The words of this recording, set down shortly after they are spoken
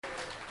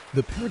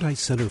The Paradise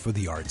Center for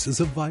the Arts is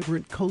a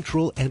vibrant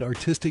cultural and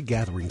artistic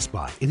gathering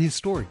spot in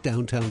historic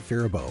downtown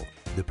Faribault.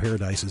 The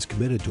Paradise is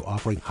committed to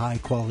offering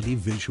high-quality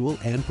visual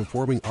and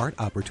performing art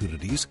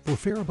opportunities for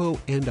Faribault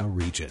and our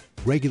region.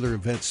 Regular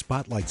events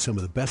spotlight some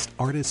of the best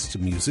artists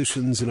and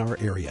musicians in our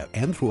area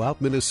and throughout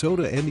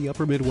Minnesota and the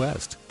upper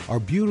Midwest. Our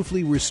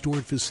beautifully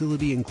restored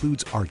facility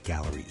includes art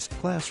galleries,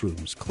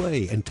 classrooms,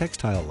 clay and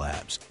textile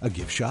labs, a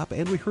gift shop,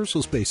 and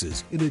rehearsal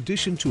spaces, in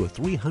addition to a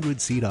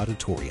 300-seat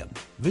auditorium.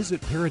 Visit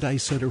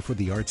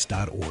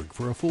ParadiseCenterForTheArts.org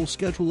for a full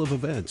schedule of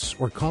events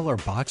or call our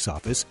box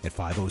office at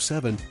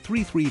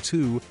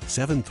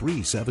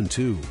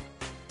 507-332-7372.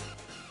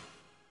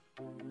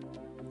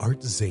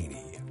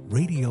 ArtZany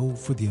Radio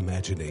for the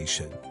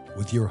Imagination,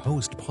 with your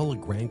host Paula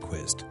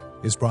Granquist,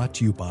 is brought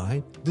to you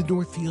by the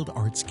Northfield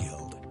Arts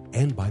Guild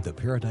and by the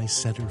Paradise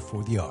Center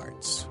for the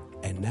Arts.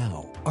 And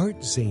now,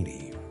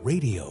 ArtZany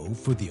Radio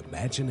for the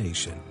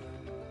Imagination.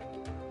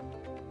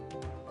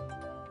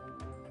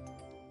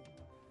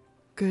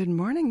 Good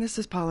morning, this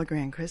is Paula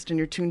Granquist, and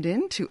you're tuned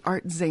in to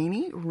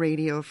ArtZany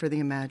Radio for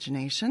the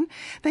Imagination.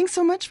 Thanks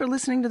so much for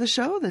listening to the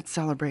show that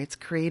celebrates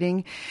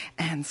creating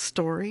and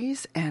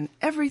stories and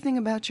everything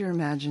about your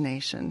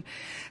imagination.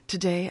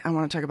 Today, I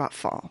want to talk about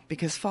fall,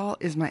 because fall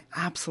is my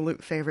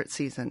absolute favorite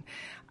season.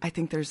 I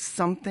think there's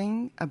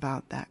something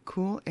about that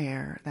cool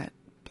air, that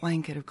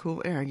blanket of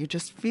cool air. You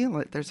just feel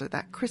it. There's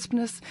that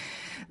crispness,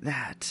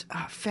 that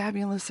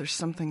fabulous. There's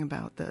something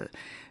about the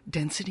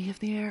density of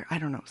the air. I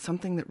don't know,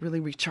 something that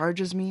really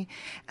recharges me,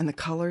 and the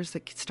colors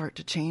that start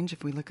to change.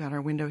 If we look out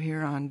our window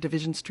here on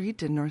Division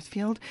Street in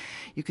Northfield,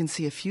 you can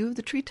see a few of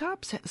the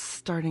treetops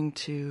starting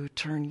to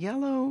turn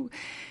yellow,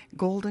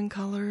 golden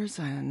colors,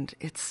 and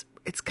it's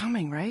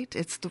coming, right?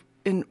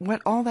 And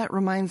what all that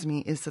reminds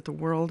me is that the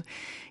world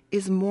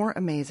is more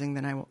amazing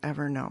than I will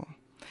ever know.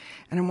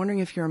 And I'm wondering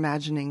if you're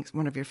imagining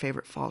one of your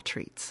favorite fall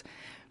treats.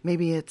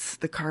 Maybe it's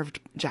the carved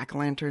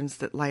jack-o'-lanterns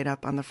that light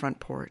up on the front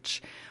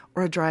porch,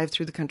 or a drive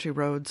through the country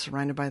roads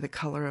surrounded by the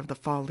color of the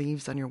fall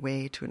leaves on your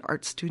way to an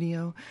art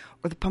studio,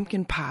 or the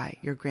pumpkin pie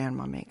your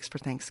grandma makes for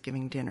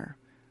Thanksgiving dinner.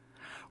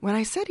 When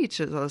I said each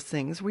of those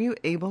things, were you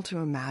able to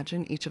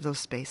imagine each of those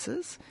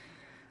spaces?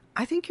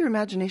 I think your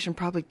imagination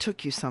probably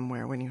took you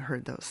somewhere when you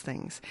heard those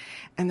things.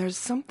 And there's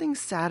something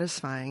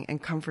satisfying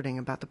and comforting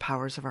about the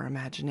powers of our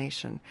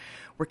imagination.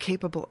 We're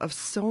capable of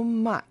so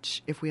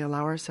much if we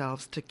allow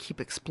ourselves to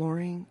keep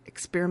exploring,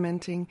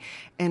 experimenting,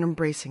 and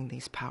embracing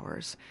these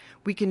powers.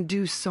 We can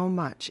do so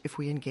much if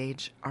we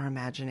engage our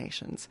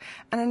imaginations.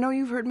 And I know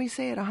you've heard me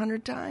say it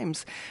 100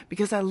 times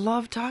because I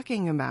love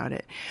talking about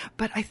it.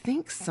 But I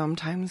think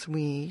sometimes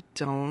we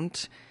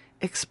don't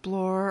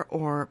explore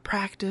or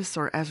practice,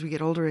 or as we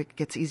get older, it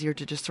gets easier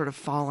to just sort of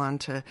fall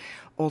onto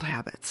old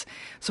habits.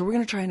 So we're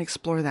going to try and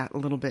explore that a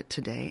little bit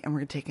today, and we're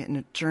going to take it in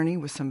a journey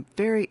with some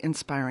very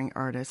inspiring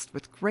artists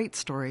with great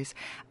stories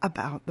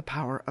about the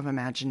power of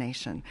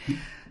imagination.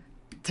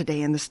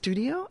 Today in the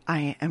studio,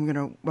 I am going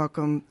to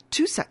welcome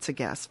two sets of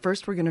guests.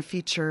 First, we're going to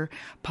feature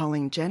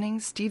Pauline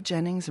Jennings, Steve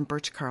Jennings, and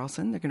Birch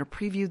Carlson. They're going to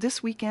preview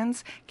this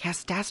weekend's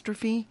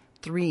CASTastrophe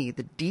 3,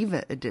 the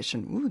Diva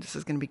Edition. Ooh, this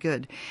is going to be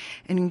good.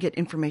 And you can get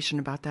information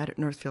about that at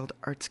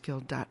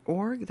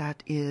northfieldartsguild.org.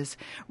 That is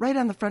right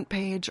on the front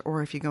page,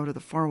 or if you go to the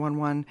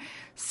 411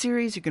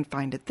 series, you can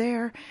find it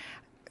there.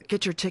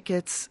 Get your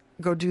tickets.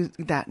 Go do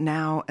that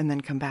now and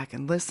then come back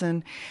and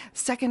listen.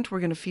 Second, we're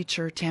going to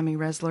feature Tami,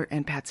 Resler,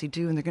 and Patsy,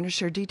 and they're going to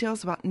share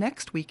details about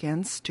next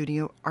weekend's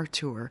Studio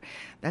ArTour.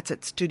 That's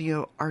at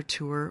Studio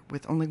ArTour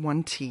with only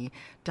one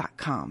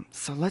T.com.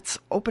 So let's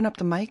open up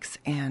the mics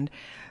and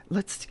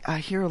let's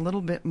hear a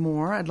little bit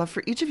more. I'd love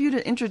for each of you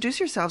to introduce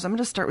yourselves. I'm going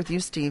to start with you,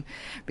 Steve,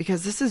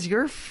 because this is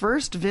your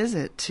first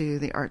visit to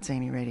the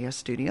ArtZany Radio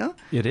studio.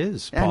 It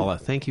is, Paula.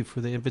 Thank you for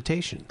the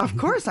invitation. Of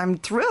course, I'm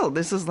thrilled.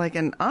 This is like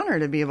an honor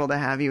to be able to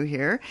have you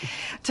here.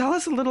 Tell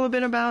us a little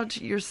bit about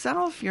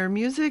yourself, your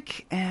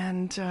music,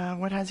 and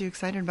what has you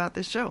excited about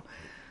this show.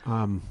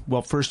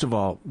 Well, first of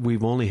all, we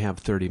only have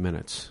 30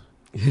 minutes.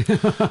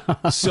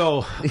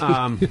 So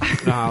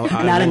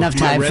not enough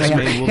time for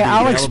him.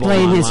 I'll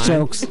explain online. His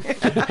jokes.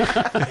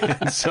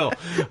 So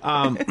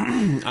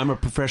I'm a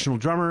professional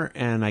drummer,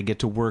 and I get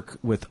to work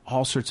with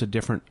all sorts of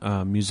different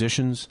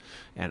musicians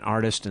and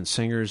artists and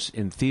singers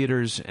in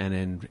theaters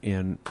and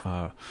in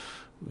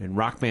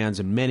rock bands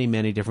and many,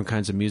 many different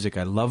kinds of music.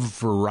 I love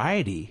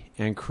variety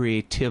and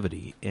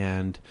creativity,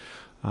 and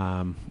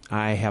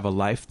I have a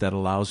life that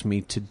allows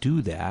me to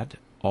do that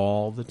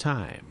all the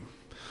time.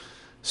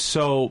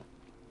 So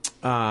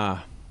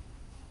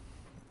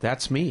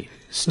that's me,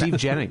 Steve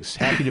Jennings.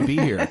 Happy to be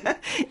here.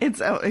 It's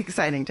so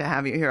exciting to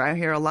have you here. I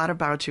hear a lot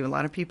about you. A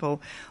lot of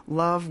people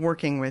love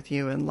working with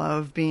you and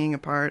love being a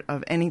part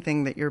of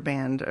anything that your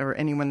band or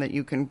anyone that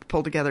you can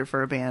pull together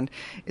for a band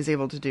is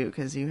able to do,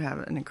 because you have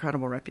an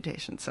incredible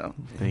reputation. So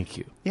thank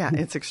you. Yeah,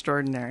 it's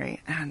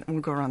extraordinary. And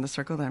we'll go around the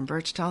circle then.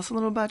 Birch, tell us a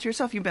little about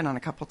yourself. You've been on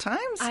a couple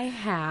times. I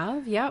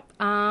have, yep.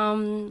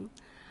 I'm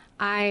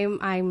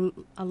a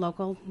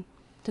local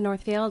to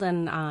Northfield,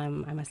 and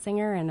I'm a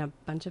singer in a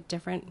bunch of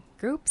different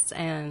groups,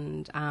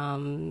 and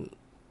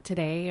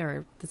today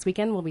or this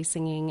weekend we'll be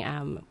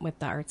singing with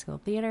the Art School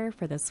Theater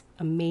for this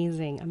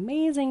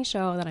amazing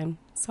show that I'm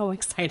so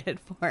excited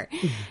for.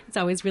 It's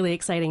always really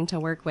exciting to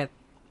work with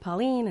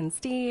Pauline and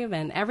Steve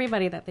and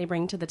everybody that they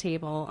bring to the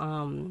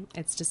table.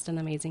 It's just an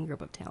amazing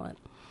group of talent.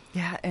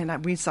 Yeah,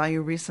 and we saw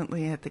you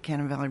recently at the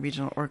Cannon Valley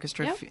Regional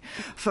Orchestra. Yep.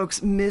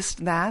 Folks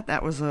missed that.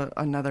 That was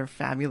another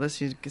fabulous.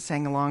 You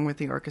sang along with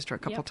the orchestra a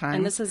couple times.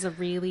 And this is a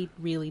really,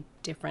 really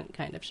different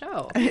kind of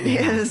show. It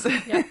is.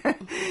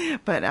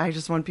 But I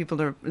just want people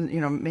to,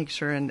 make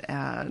sure and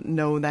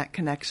know that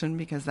connection,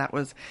 because that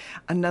was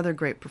another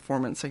great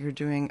performance. So you're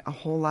doing a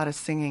whole lot of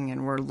singing,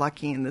 and we're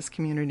lucky in this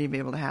community to be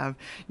able to have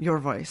your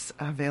voice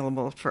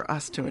available for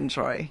us to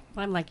enjoy.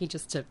 Well, I'm lucky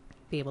just to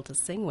be able to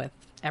sing with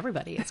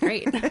everybody. It's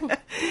great.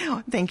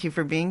 Thank you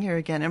for being here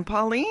again. And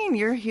Pauline,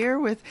 you're here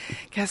with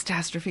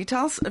CASTastrophe.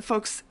 Tell us,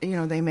 folks,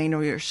 they may know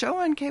your show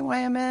on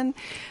KYMN,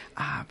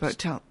 but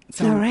tell.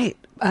 All right.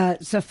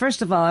 So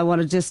first of all, I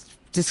want to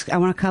I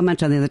want to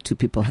comment on the other two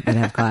people that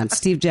have gone.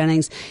 Steve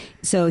Jennings,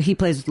 so he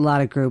plays with a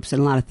lot of groups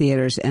and a lot of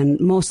theaters, and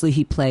mostly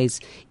he plays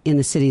in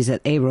the cities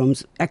at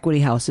A-Rooms, Equity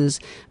Houses,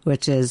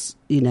 which is,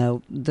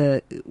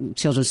 the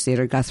Children's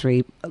Theater,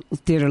 Guthrie,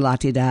 Theater La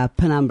Tida,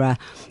 Penumbra.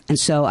 And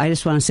so I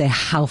just want to say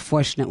how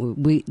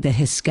fortunate that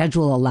his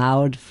schedule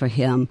allowed for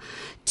him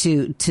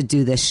to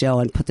do this show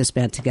and put this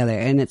band together.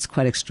 And it's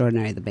quite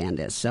extraordinary, the band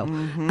is. So,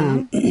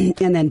 and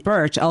then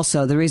Birch,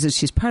 also, the reason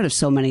she's part of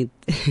so many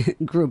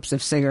groups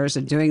of singers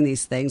and doing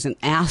these things and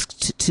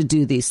asked to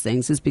do these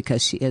things is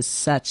because she is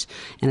such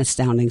an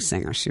astounding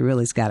singer. She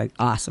really's got an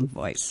awesome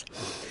voice.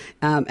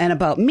 And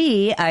about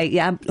me,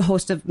 I'm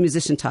host of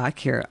Musician Talk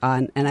here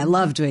and I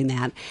love doing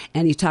that.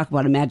 And you talk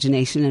about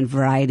imagination and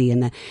variety,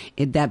 and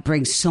that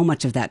brings so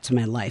much of that to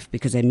my life,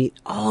 because I meet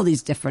all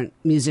these different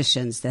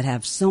musicians that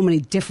have so many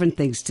different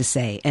things to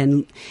say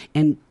and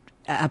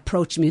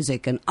approach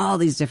music in all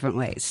these different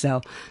ways.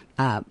 So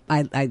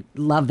I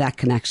love that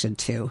connection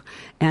too.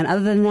 And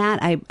other than that,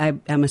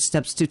 I'm a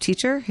substitute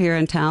teacher here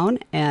in town,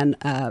 and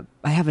I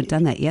haven't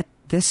done that yet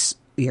this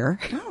year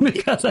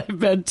because I've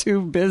been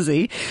too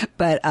busy,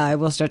 but I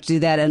will start to do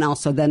that, and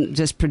also then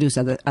just produce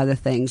other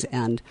things.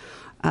 And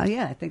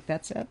I think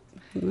that's it.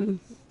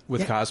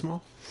 With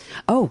Cosmo?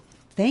 Oh,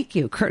 thank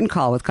you. Curtain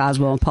Call with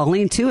Cosmo and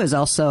Pauline, too, is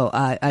also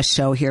a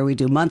show here we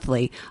do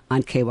monthly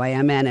on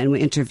KYMN, and we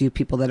interview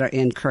people that are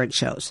in current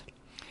shows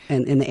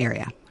in the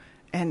area.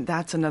 And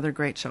that's another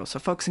great show. So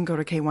folks can go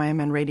to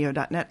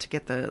kymnradio.net to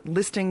get the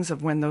listings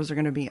of when those are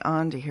going to be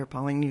on, to hear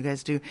Pauline. You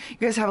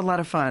guys have a lot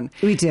of fun.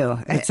 We do.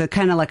 It's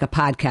kind of like a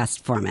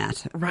podcast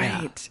format.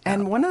 Right. Yeah.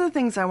 And one of the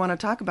things I want to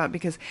talk about,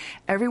 because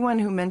everyone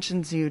who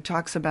mentions you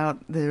talks about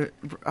the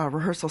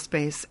rehearsal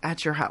space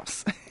at your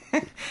house.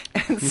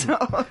 And so,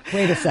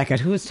 wait a second,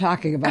 who's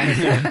talking about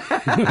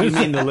it? You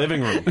mean the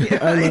living room?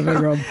 Our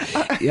living room.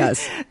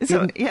 Yes.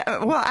 So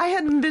well, I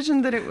had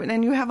envisioned that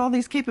and you have all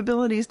these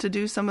capabilities to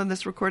do some of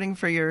this recording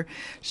for your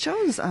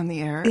shows on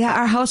the air. Yeah,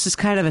 our house is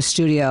kind of a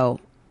studio.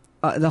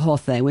 The whole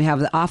thing. We have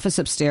the office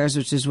upstairs,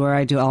 which is where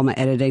I do all my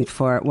editing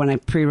for when I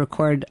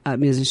pre-record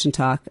Musician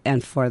Talk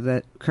and for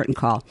the Curtain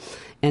Call.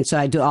 And so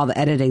I do all the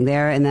editing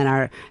there. And then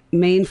our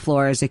main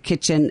floor is a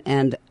kitchen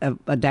and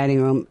a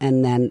dining room,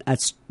 and then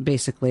it's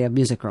basically a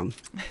music room.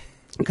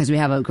 Because we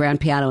have a grand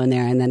piano in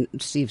there, and then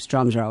Steve's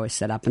drums are always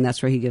set up, and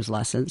that's where he gives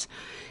lessons.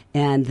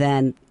 And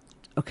then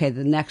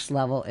the next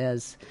level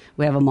is,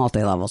 we have a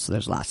multi-level, so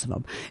there's lots of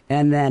them.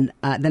 And then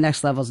the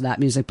next level is not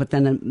music, but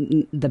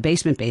then the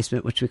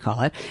basement, which we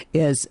call it,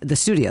 is the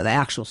studio, the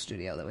actual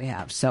studio that we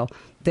have. So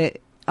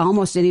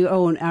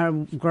our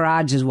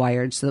garage is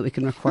wired so that we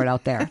can record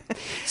out there.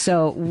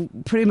 So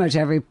pretty much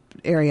every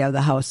area of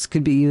the house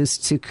could be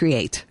used to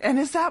create. And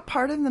is that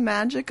part of the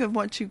magic of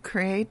what you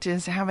create,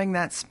 is having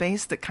that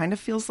space that kind of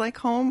feels like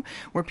home,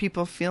 where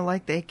people feel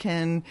like they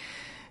can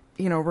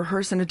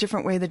rehearse in a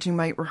different way that you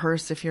might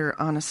rehearse if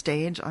you're on a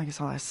stage? I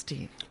guess I'll ask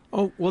Steve.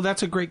 Oh, well,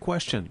 that's a great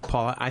question,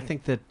 Paula. I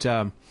think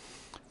that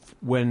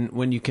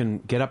when you can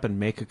get up and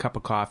make a cup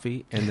of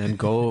coffee and then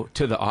go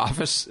to the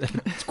office,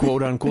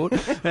 quote unquote,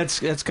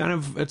 that's kind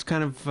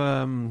of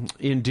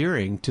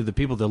endearing to the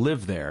people that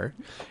live there.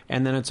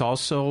 And then it's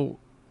also,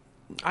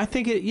 I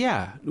think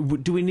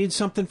do we need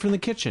something from the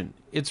kitchen?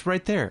 It's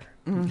right there.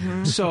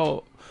 Mm-hmm.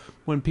 So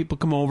when people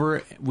come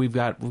over, we've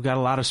got a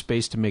lot of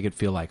space to make it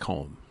feel like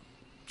home.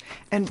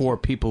 And for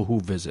people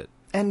who visit.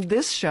 And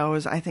this show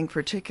is, I think,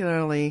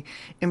 particularly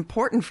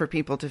important for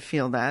people to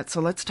feel that. So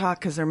let's talk,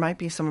 because there might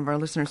be some of our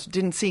listeners who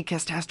didn't see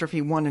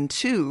CASTastrophe 1 and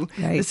 2.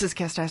 Right. This is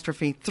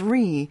CASTastrophe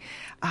 3.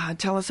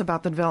 Tell us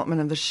about the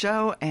development of the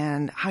show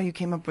and how you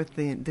came up with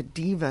the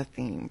diva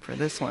theme for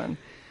this one.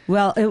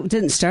 Well, it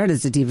didn't start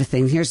as a diva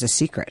thing. Here's a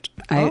secret.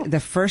 The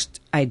first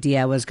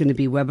idea was going to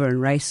be Weber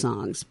and Rice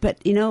songs. But,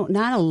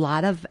 not a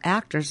lot of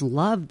actors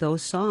love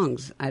those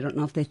songs. I don't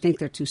know if they think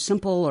they're too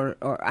simple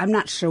or I'm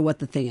not sure what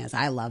the thing is.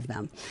 I love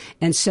them.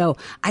 And so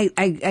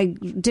I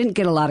didn't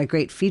get a lot of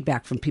great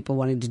feedback from people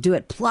wanting to do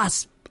it.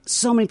 Plus,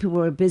 so many people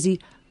were busy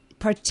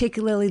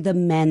particularly the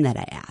men that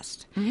I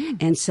asked.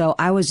 And so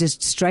I was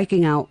just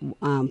striking out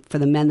for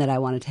the men that I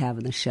wanted to have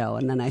in the show.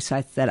 And then I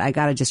said, I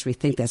got to just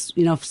rethink this.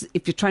 You know,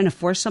 if you're trying to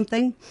force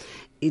something,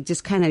 it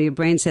just kind of, your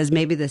brain says,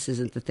 maybe this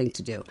isn't the thing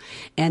to do.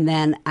 And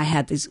then I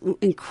had these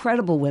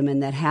incredible women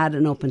that had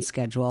an open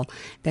schedule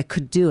that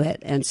could do it.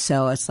 And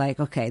so it's like,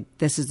 okay,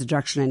 this is the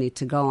direction I need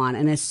to go on.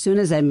 And as soon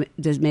as I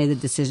just made the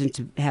decision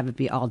to have it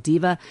be all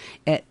diva,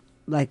 it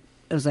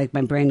was like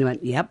my brain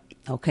went, yep.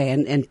 Okay,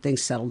 and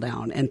things settled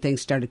down and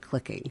things started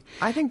clicking.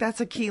 I think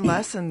that's a key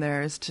lesson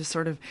there, is to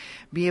sort of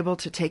be able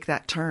to take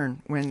that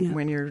turn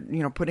when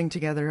you're putting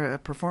together a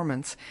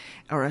performance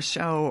or a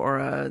show or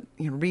a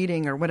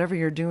reading or whatever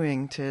you're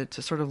doing, to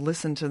sort of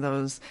listen to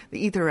the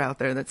ether out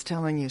there that's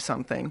telling you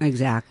something.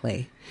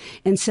 Exactly.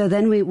 And so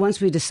then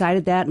once we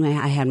decided that, and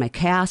I had my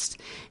cast,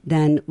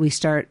 then we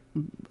start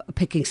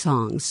picking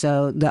songs.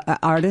 So the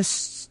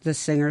artists, the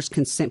singers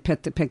can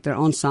pick their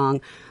own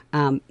song,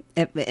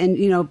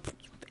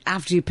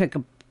 after you pick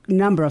a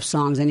number of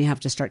songs, then you have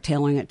to start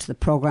tailoring it to the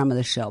program of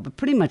the show. But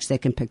pretty much they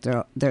can pick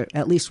their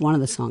at least one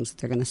of the songs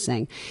that they're going to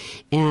sing.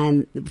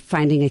 And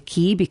finding a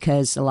key,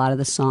 because a lot of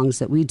the songs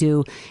that we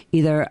do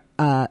either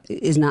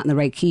is not in the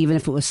right key, even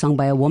if it was sung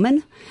by a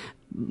woman.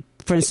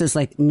 For instance,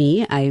 like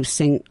me, I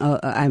sing,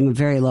 I'm a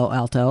very low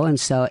alto, and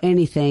so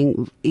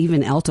anything,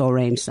 even alto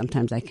range,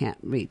 sometimes I can't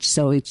reach.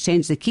 So we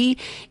changed the key,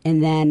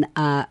 and then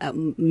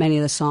many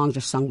of the songs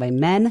are sung by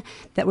men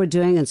that we're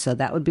doing, and so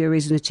that would be a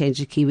reason to change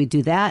the key. We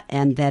do that,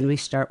 and then we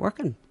start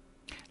working.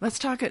 Let's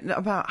talk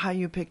about how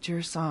you picked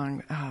your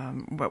song.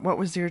 What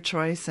was your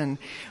choice, and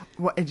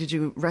did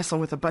you wrestle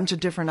with a bunch of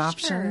different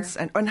options?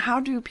 Sure. And how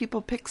do people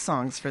pick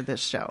songs for this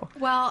show?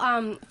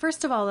 Well,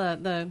 first of all,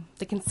 the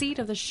conceit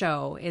of the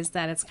show is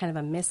that it's kind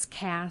of a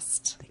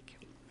miscast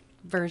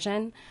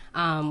version.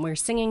 We're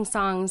singing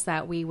songs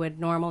that we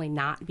would normally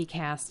not be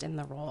cast in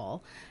the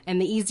role.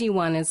 And the easy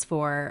one is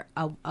for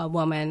a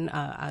woman,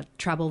 a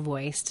treble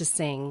voice, to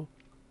sing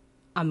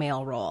a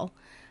male role.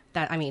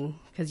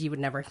 Because you would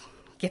never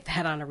get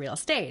that on a real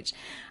stage.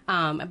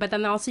 But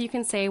then also you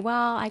can say,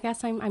 well, I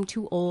guess I'm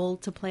too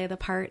old to play the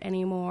part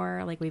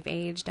anymore. Like, we've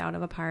aged out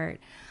of a part.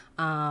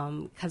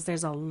 Because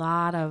there's a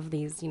lot of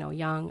these,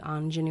 young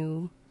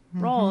ingenue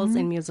roles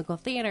in musical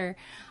theater.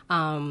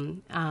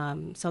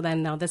 So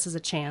then now this is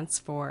a chance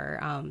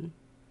for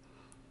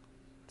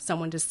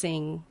someone to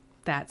sing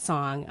that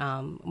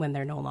song when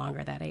they're no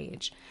longer that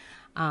age.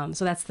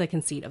 So that's the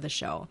conceit of the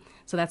show.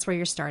 So that's where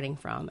you're starting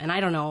from. And I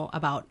don't know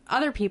about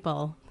other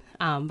people,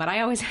 but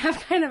I always have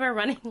kind of a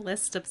running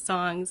list of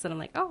songs that I'm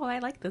like, oh, I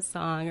like this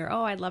song, or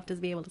oh, I'd love to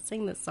be able to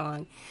sing this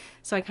song.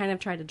 So I kind of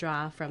try to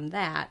draw from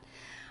that.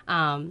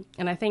 And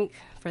I think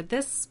for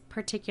this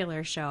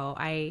particular show,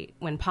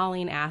 when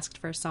Pauline asked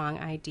for song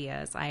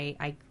ideas,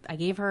 I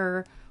gave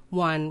her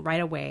one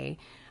right away.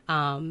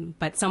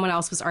 But someone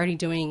else was already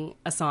doing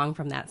a song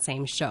from that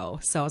same show.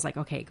 So I was like,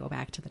 okay, go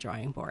back to the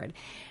drawing board.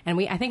 And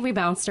I think we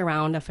bounced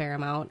around a fair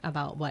amount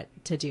about what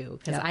to do,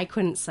 because I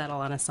couldn't settle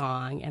on a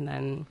song. And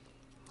then,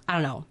 I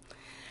don't know,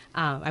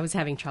 I was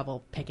having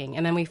trouble picking.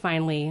 And then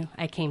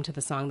I came to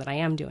the song that I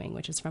am doing,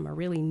 which is from a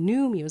really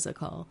new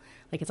musical.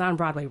 Like, it's on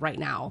Broadway right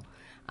now.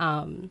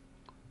 And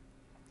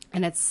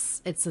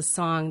it's a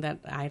song that,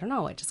 I don't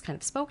know, it just kind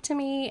of spoke to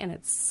me, and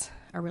it's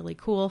a really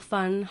cool,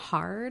 fun,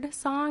 hard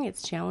song.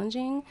 It's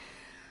challenging.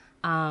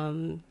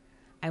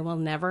 I will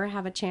never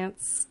have a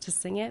chance to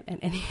sing it in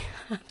any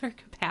other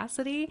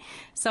capacity.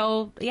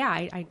 So, yeah,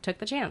 I took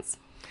the chance.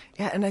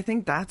 Yeah, and I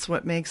think that's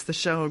what makes the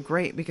show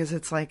great, because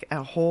it's like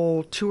a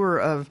whole tour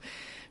of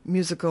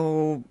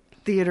musical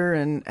theater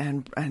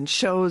and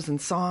shows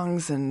and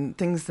songs and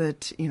things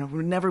that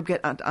would never get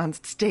on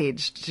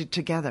stage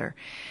together.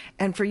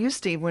 And for you,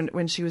 Steve,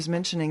 when she was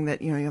mentioning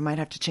that you might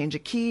have to change a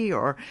key,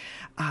 or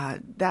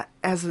that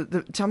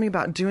tell me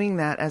about doing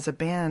that as a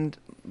band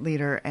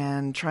leader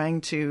and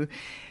trying to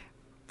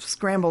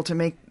scramble to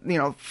make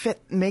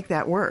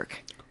that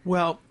work.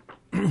 Well,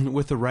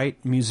 with the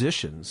right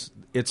musicians,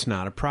 it's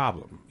not a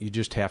problem. You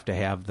just have to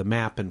have the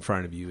map in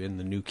front of you in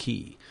the new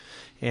key.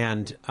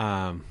 And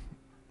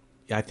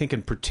I think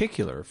in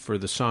particular for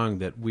the song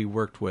that we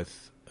worked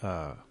with,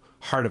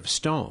 Heart of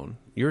Stone,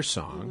 your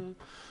song,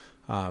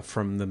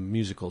 from the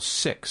musical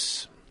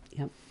Six.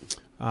 Yep.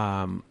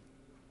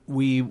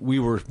 We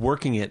were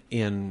working it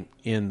in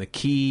the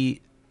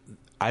key.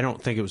 I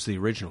don't think it was the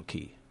original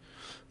key.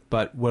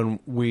 But when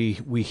we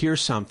hear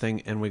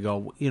something and we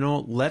go,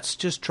 let's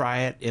just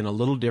try it in a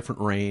little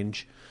different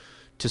range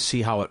to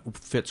see how it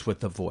fits with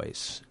the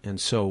voice. And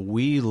so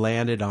we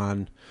landed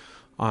on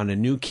a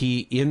new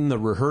key in the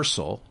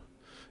rehearsal,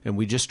 and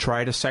we just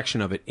tried a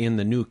section of it in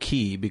the new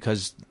key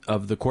because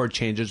of the chord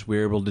changes. We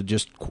were able to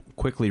just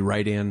quickly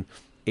write in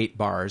 8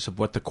 bars of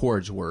what the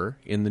chords were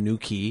in the new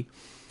key.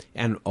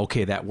 And,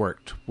 okay, that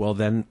worked. Well,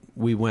 then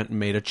we went and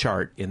made a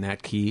chart in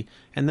that key,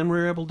 and then we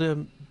were able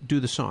to do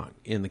the song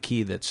in the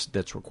key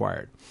that's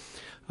required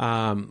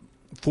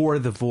for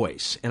the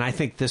voice. And I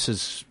think this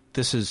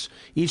is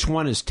each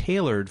one is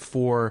tailored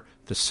for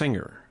the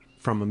singer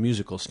from a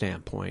musical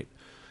standpoint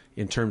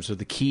in terms of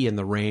the key and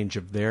the range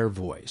of their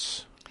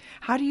voice.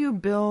 How do you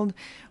build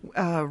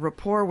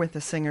rapport with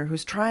a singer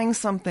who's trying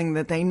something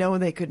that they know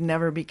they could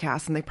never be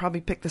cast, and they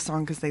probably pick the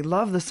song because they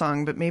love the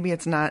song, but maybe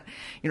it's not,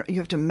 you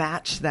have to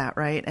match that,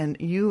 right? And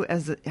you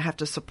have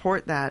to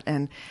support that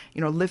and,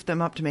 lift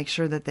them up to make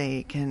sure that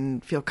they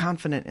can feel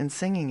confident in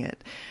singing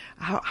it.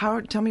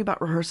 Tell me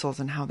about rehearsals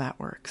and how that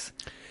works.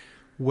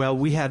 Well,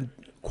 we had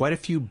quite a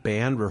few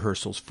band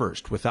rehearsals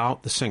first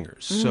without the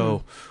singers.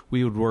 So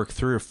we would work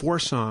 3 or 4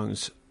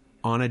 songs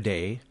on a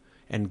day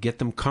and get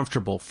them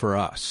comfortable for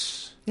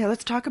us. Yeah,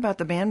 let's talk about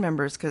the band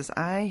members, because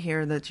I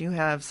hear that you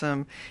have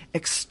some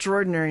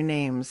extraordinary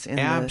names in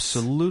this.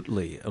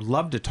 Absolutely. I'd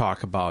love to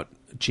talk about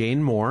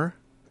Jane Moore,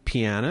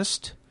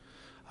 pianist,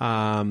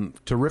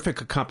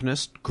 terrific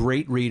accompanist,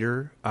 great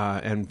reader,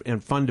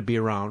 and fun to be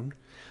around.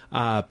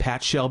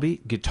 Pat Shelby,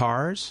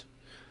 guitars.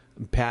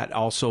 Pat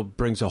also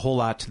brings a whole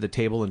lot to the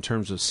table in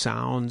terms of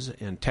sounds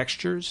and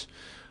textures.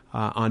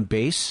 On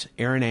bass,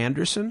 Aaron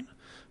Anderson,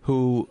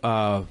 who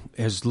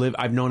has lived,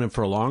 I've known him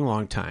for a long,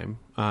 long time.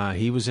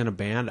 He was in a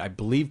band, I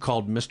believe,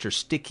 called Mr.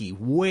 Sticky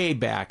way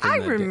back in I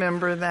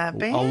remember that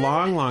band. A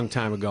long, long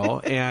time ago.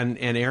 and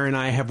Aaron and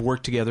I have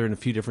worked together in a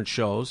few different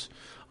shows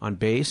on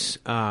bass.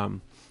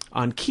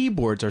 On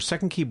keyboards, our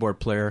second keyboard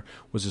player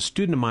was a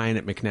student of mine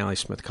at McNally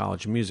Smith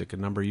College of Music a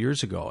number of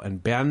years ago,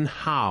 and Ben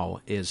Howe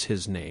is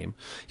his name.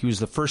 He was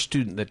the first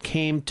student that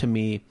came to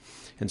me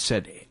and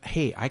said,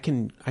 "Hey, I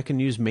can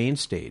use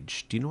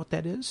Mainstage. Do you know what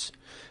that is?"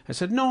 I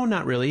said, "No,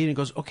 not really." And he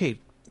goes, "Okay,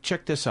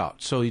 check this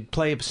out." So he'd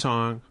play a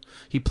song,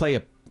 he'd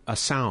play a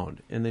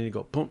sound, and then he'd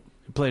go, boom,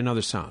 he'd play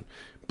another sound,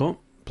 boom,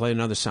 play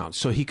another sound.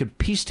 So he could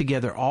piece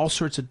together all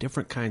sorts of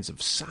different kinds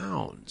of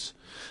sounds.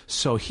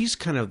 So he's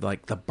kind of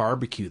like the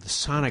barbecue, the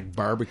sonic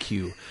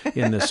barbecue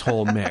in this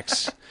whole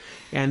mix.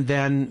 And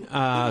then,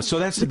 so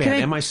that's the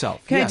band and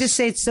myself. Can I just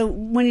say, so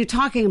when you're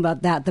talking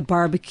about that, the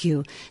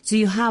barbecue, so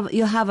we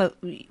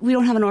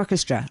don't have an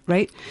orchestra,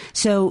 right?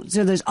 So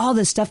there's all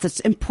this stuff that's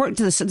important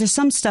to this. There's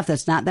some stuff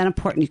that's not that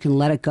important. You can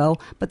let it go,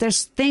 but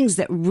there's things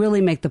that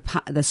really make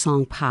the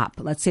song pop.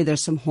 Let's say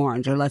there's some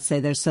horns, or let's say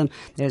there's some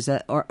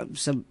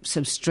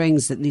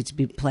strings that need to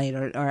be played,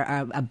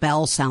 or a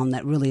bell sound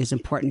that really is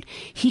important.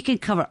 He can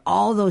cover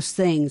all those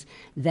things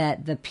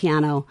that the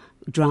piano,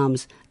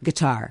 drums,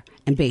 guitar,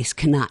 and bass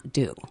cannot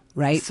do,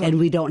 right? And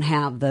we don't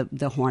have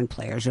the horn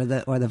players or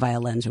the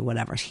violins or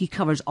whatever. He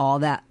covers all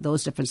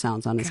those different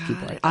sounds on his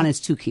keyboard, on his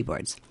 2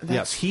 keyboards.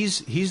 Yes,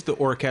 he's the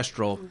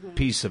orchestral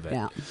piece of it.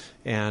 Yeah.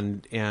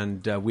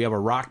 And we have a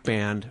rock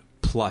band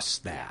plus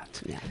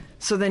that. Yeah.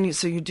 So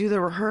you do the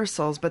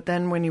rehearsals, but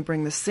then when you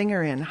bring the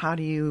singer in, how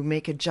do you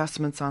make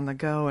adjustments on the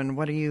go, and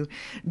what are you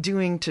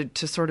doing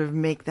to sort of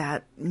make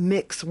that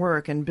mix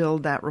work and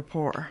build that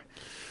rapport?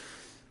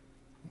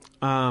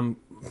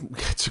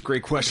 That's a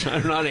great question. I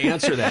don't know how to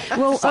answer that.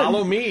 Well,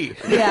 follow me.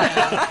 Yeah,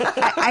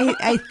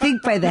 I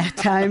think by that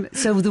time.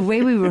 So the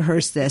way we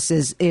rehearse this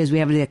is we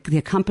have the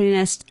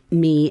accompanist,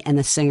 me, and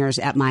the singers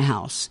at my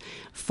house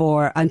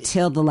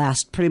until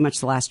pretty much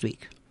the last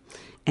week,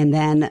 and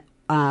then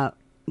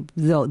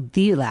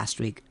the last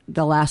week,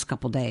 the last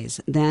couple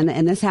days. Then,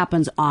 and this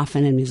happens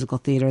often in musical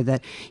theater,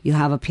 that you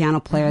have a piano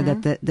player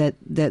that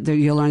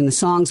you're learning the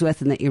songs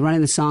with, and that you're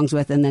running the songs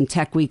with, and then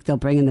tech week they'll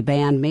bring in the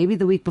band, maybe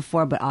the week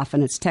before, but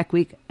often it's tech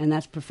week, and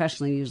that's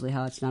professionally usually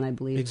how it's done, I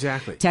believe.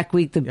 Exactly. Tech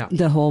week, then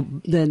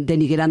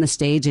you get on the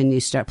stage and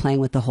you start playing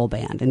with the whole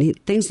band, and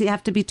things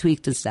have to be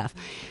tweaked and stuff.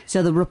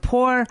 So the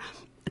rapport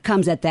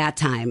comes at that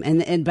time,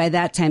 and by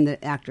that time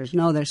the actors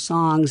know their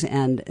songs,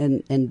 and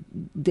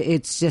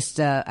it's just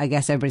I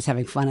guess everybody's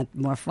having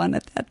more fun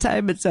at that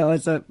time, and so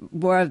it's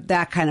more of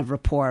that kind of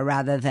rapport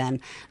rather than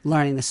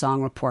learning the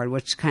song rapport,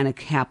 which kind of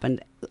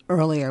happened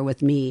earlier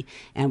with me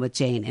and with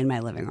Jane in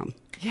my living room.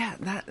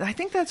 Yeah, I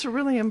think that's a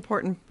really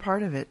important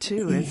part of it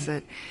too, is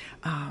that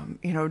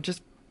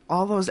just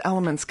all those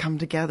elements come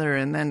together,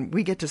 and then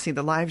we get to see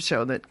the live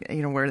show that,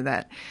 where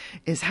that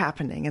is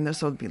happening. And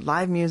this will be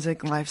live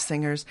music, live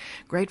singers,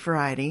 great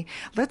variety.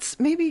 Let's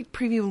maybe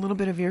preview a little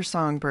bit of your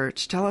song,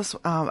 Birch. Tell us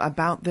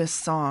about this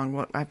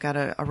song. I've got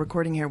a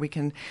recording here we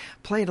can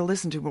play to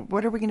listen to. But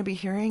what are we going to be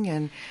hearing,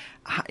 and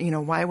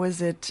why was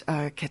it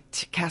a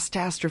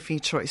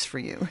CASTastrophe choice for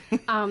you?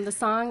 The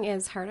song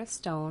is Heart of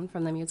Stone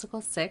from the musical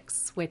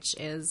Six, which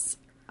is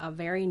a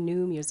very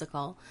new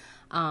musical.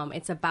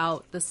 It's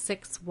about the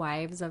 6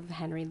 wives of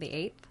Henry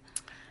VIII.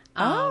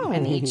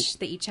 And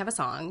they each have a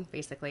song,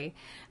 basically.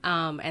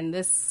 And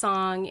this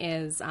song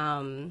is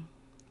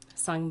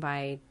sung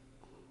by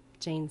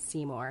Jane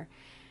Seymour.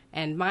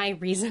 And my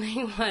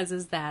reasoning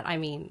is that,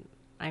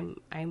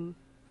 I'm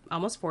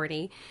almost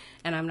 40,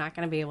 and I'm not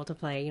going to be able to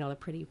play, the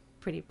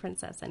pretty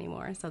princess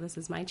anymore. So this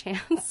is my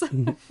chance.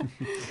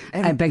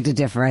 I beg to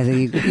differ. I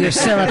think you are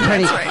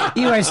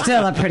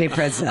still a pretty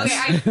princess. Okay,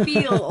 I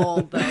feel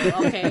old though.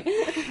 Okay.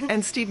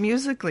 And Steve,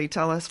 musically,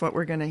 tell us what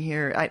we're going to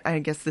hear. I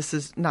guess this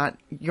is not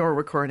your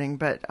recording,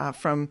 but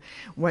from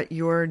what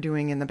you're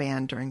doing in the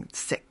band during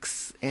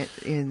Six.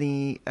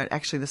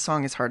 Actually, the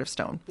song is Heart of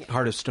Stone. Yeah.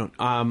 Heart of Stone.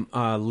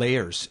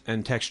 Layers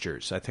and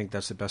textures. I think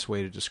that's the best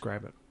way to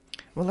describe it.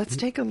 Well, let's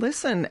take a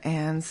listen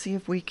and see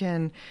if we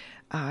can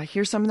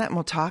hear some of that, and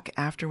we'll talk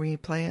after we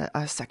play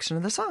a section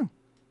of the song.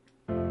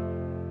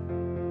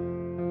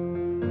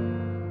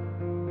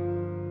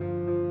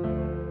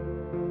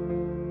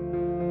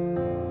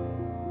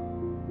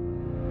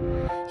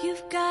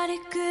 You've got a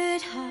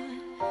good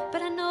heart,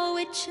 but I know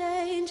it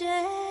changes.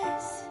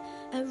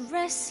 A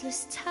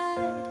restless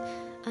tide,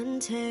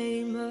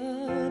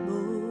 untamable.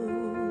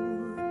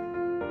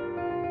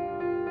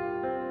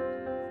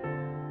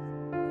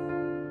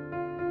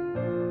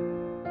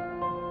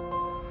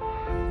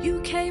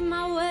 You came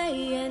my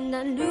way and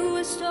I knew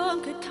a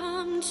storm could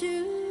come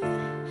too.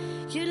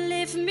 You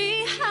lift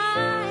me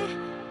high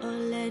or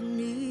let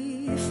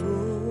me fall.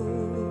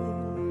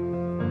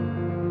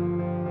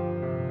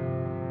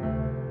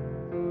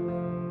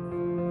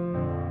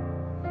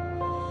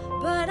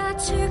 But I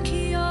took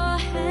your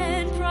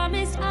hand,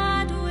 promised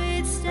I'd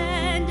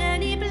withstand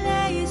any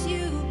blaze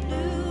you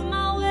blew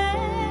my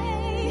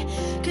way.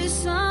 'Cause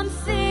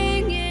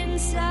something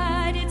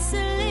inside it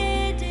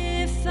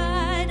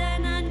solidified,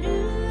 and I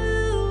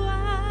knew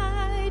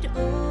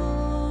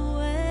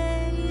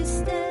always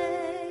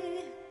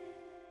stay.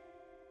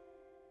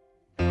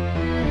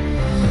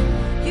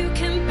 You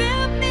can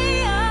build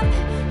me up,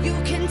 you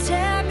can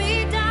tear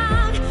me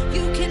down,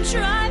 you can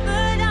try,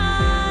 but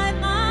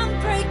I'm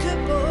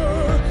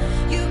unbreakable.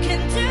 You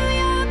can do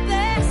your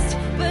best,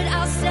 but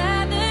I'll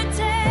stand the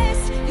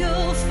test.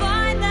 You'll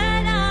find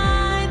that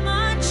I'm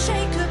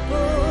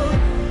unshakable.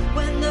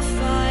 When the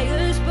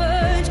fire's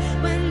burned,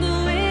 when the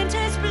wind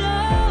has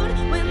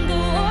blown, when the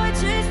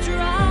water's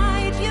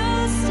dried,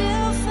 you'll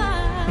still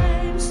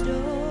find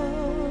stone.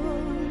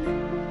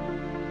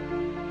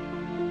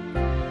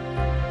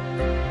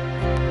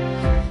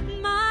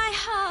 My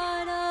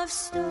heart of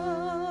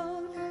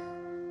stone.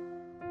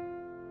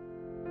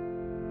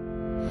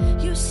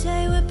 You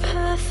say we're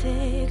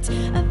perfect,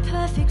 a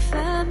perfect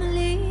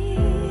family.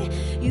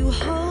 You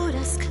hold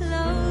us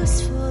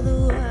close for the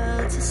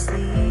world to see.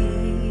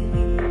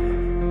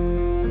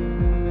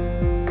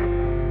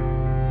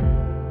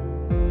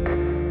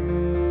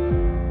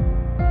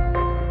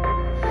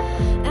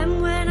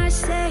 And when I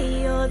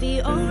say you're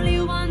the only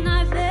one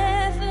I've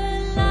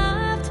ever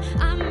loved,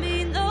 I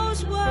mean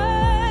those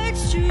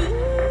words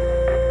truthfully.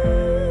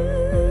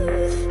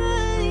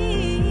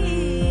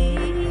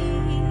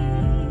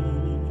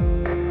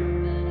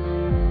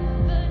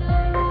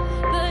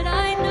 But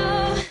I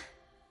know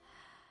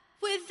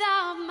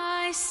without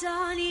my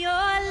son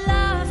your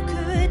love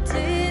could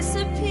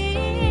disappear.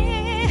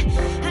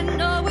 I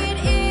know it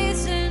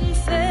isn't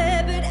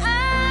fair, but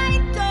I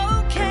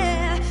don't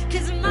care,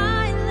 'cause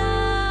my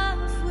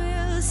love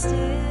will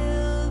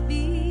still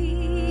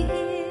be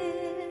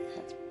here.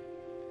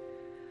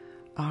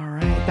 All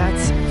right,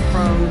 that's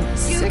from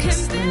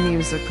Six the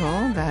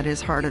Musical. That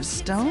is Heart of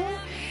Stone.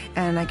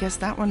 And I guess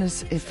that one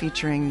is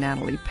featuring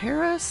Natalie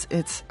Paris.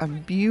 It's a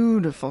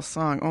beautiful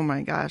song. Oh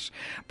my gosh.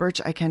 Birch,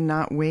 I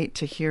cannot wait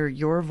to hear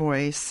your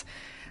voice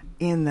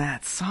in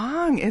that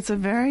song. It's a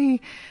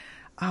very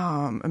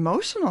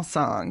emotional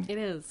song. It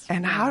is.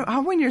 And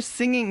how when you're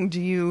singing,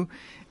 do you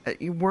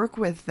work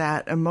with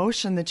that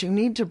emotion that you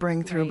need to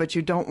bring through, Right. but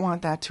you don't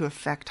want that to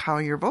affect how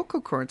your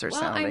vocal cords are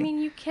sounding? Well, I mean,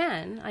 you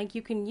can. Like,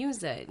 you can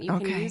use it. You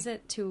Okay. can use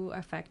it to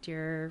affect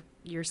your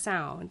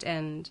sound.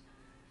 And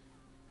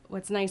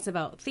what's nice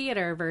about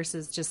theater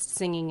versus just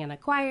singing in a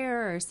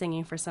choir or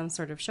singing for some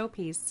sort of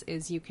showpiece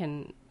is you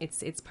can,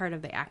 it's part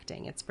of the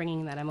acting. It's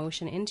bringing that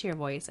emotion into your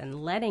voice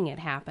and letting it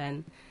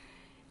happen,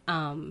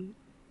 and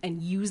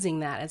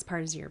using that as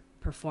part of your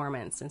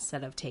performance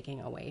instead of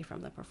taking away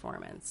from the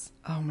performance.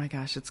 Oh my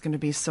gosh, it's going to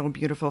be so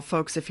beautiful.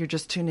 Folks, if you're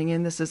just tuning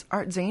in, this is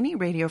ArtZany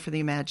Radio for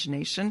the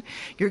Imagination.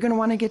 You're going to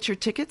want to get your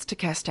tickets to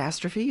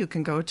CASTastrophe. You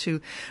can go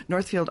to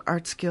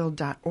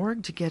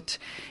northfieldartsguild.org to get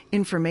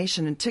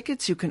information and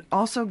tickets. You can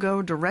also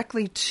go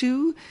directly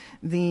to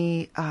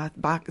the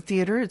Bach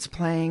Theater. It's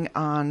playing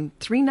on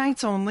 3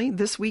 nights only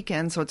this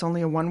weekend, so it's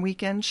only a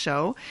 1-weekend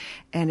show.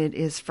 And it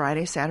is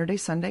Friday, Saturday,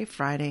 Sunday.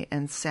 Friday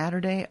and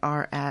Saturday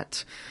are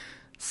at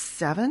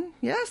 7,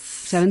 yes?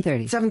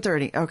 7:30.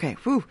 7:30, okay,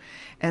 whew.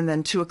 And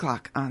then 2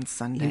 o'clock on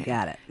Sunday. You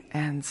got it.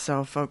 And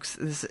so, folks,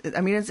 it's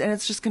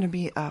just going to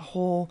be a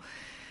whole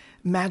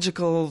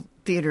magical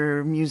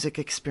theater music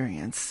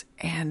experience.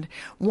 And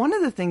one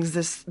of the things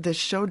this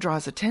show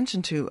draws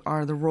attention to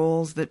are the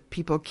roles that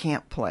people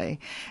can't play.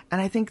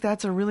 And I think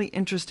that's a really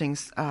interesting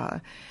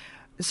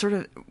sort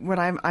of what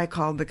I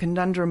call the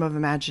conundrum of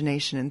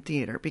imagination in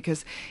theater,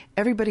 because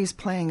everybody's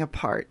playing a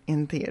part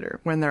in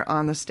theater when they're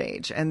on the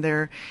stage, and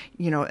they're,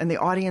 and the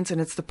audience, and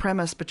it's the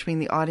premise between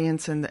the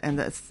audience and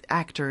the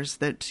actors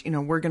that,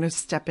 we're going to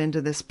step into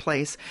this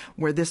place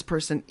where this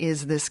person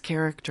is this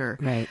character.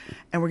 Right.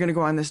 And we're going to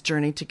go on this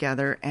journey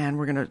together, and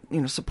we're going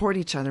to, support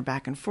each other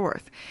back and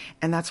forth.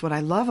 And that's what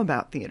I love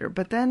about theater.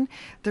 But then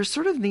there's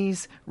sort of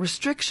these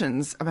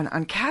restrictions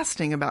on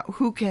casting about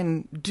who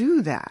can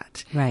do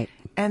that. Right.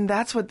 And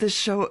that's what this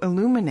show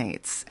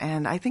illuminates.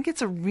 And I think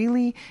it's a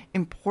really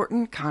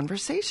important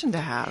conversation to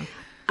have.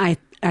 I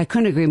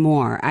couldn't agree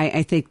more.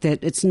 I think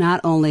that it's not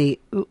only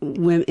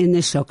women in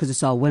this show, because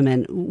it's all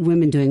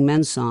women doing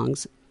men's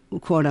songs,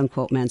 quote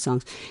unquote men's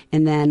songs,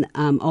 and then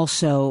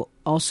also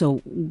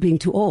being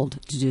too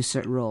old to do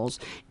certain roles.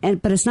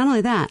 But it's not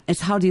only that;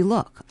 it's how do you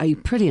look? Are you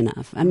pretty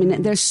enough? I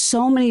mean, there's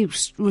so many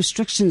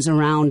restrictions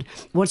around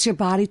what's your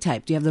body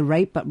type. Do you have the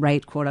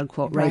right quote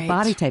unquote right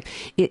body type?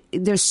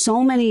 There's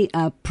so many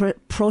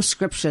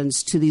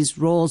proscriptions to these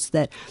roles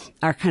that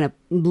are kind of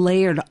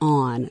layered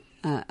on.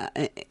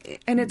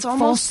 And it's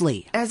almost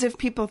falsely, as if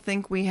people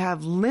think we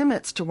have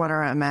limits to what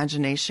our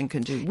imagination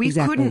can do. We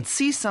couldn't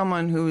see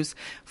someone who's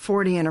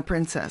 40 and a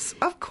princess.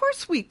 Of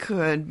course we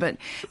could, but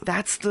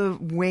that's the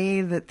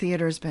way that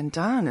theater's been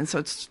done. And so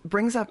it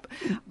brings up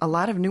a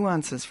lot of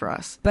nuances for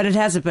us. But it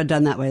hasn't been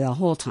done that way the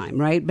whole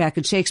time, right? Back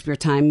in Shakespeare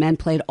time, men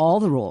played all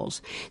the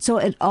roles. So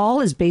it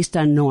all is based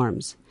on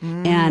norms.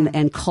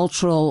 And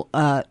cultural,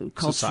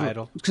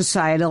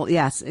 societal,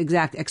 yes,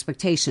 exact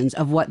expectations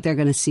of what they're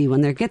going to see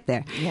when they get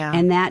there. Yeah.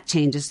 And that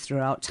changes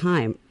throughout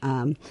time.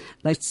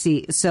 Let's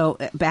see. So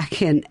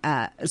back in,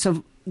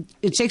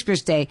 in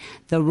Shakespeare's day,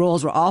 the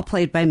roles were all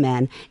played by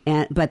men,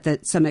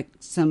 but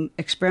some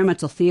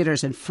experimental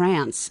theaters in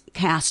France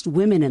cast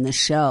women in the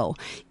show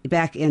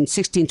back in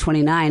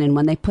 1629. And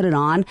when they put it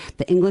on,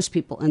 the English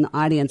people in the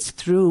audience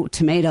threw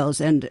tomatoes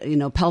and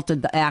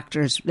pelted the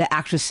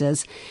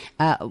actresses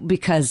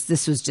because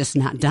this was just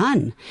not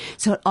done.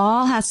 So it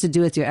all has to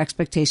do with your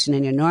expectation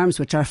and your norms,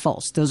 which are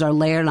false. Those are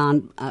layered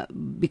on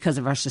because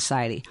of our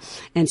society.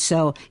 And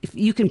so if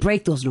you can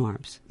break those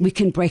norms, we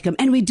can break them,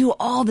 and we do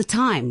all the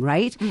time,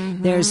 right?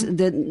 Mm-hmm. There's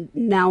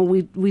now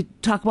we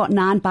talk about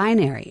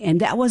non-binary,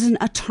 and that wasn't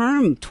a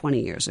term 20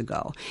 years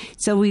ago.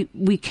 So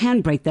we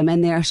can break them,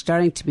 and they are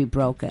starting to be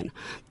broken.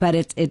 But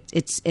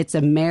it's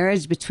a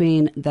marriage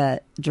between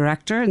the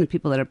director and the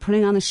people that are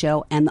putting on the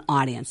show and the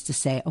audience to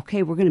say,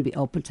 okay, we're going to be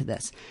open to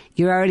this.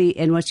 You're already,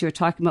 and what you were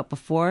talking about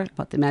before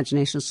about the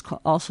imagination is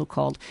also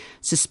called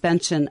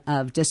suspension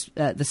of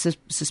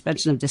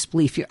suspension of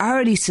disbelief. You're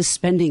already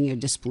suspending your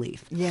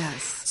disbelief.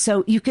 Yes.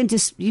 So you can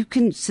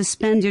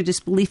suspend your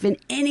disbelief in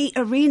any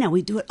arena.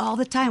 We do it all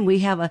the time. We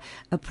have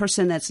a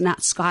person that's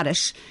not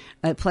Scottish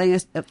playing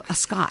a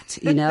Scot,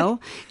 I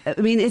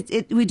mean,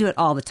 we do it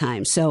all the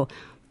time. So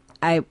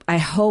I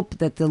hope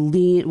that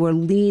we're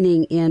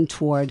leaning in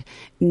toward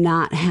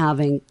not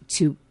having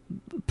to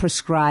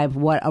prescribe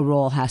what a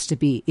role has to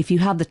be. If you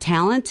have the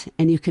talent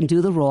and you can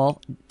do the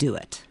role, do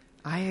it.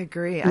 I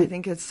agree. I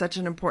think it's such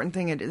an important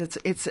thing.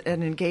 It's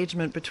an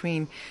engagement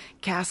between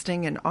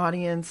casting and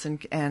audience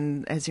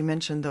and as you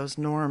mentioned, those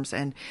norms.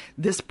 And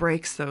this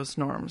breaks those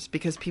norms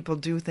because people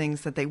do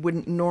things that they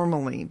wouldn't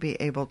normally be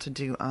able to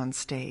do on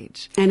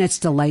stage. And it's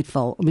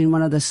delightful. I mean,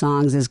 one of the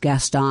songs is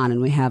Gaston, and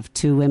we have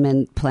two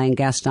women playing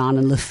Gaston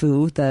and Le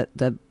Fou,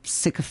 the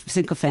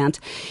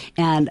sycophant.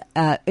 And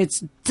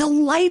it's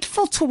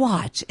delightful to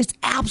watch. It's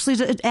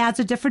absolutely, it adds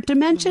a different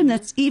dimension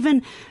that's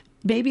even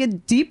maybe a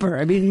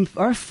deeper,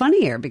 or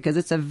funnier, because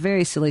it's a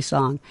very silly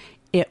song.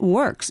 It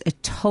works.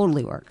 It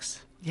totally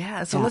works.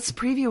 Yeah, so let's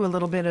preview a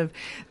little bit of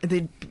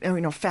the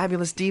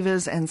fabulous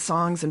divas and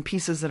songs and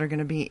pieces that are going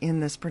to be in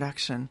this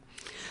production.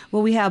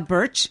 Well, we have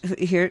Birch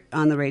here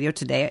on the radio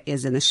today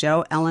is in the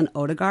show. Ellen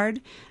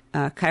Odegaard,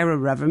 Kyra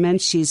Reverman.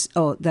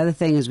 The other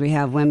thing is we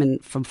have women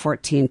from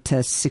 14 to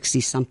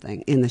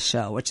 60-something in the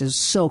show, which is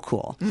so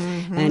cool.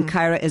 Mm-hmm. And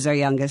Kyra is our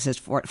youngest at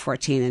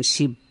 14, and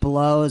she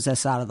blows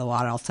us out of the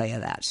water, I'll tell you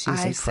that.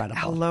 She's incredible.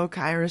 Hello,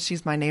 Kyra.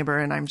 She's my neighbor,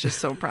 and I'm just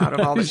so proud of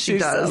all that she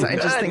does. So I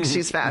just think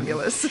she's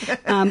fabulous.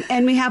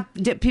 And we have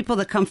people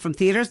that come from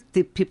theaters,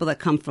 the people that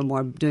come from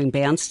more doing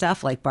band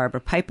stuff, like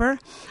Barbara Piper.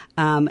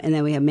 And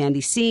then we have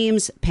Mandy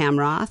Seams, Pam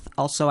Roth.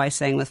 Also, I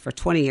sang with for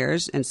 20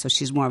 years, and so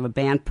she's more of a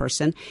band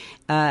person.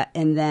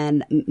 And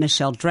then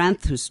Michelle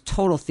Drenth, who's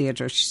total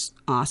theater. She's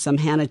awesome.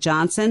 Hannah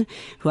Johnson,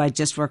 who I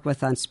just worked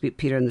with on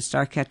Peter and the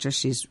Starcatcher.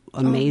 She's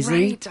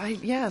amazing. Oh,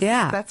 right. Yes.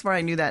 Yeah. That's where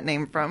I knew that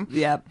name from.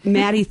 Yeah.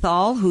 Maddie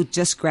Thal, who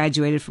just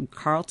graduated from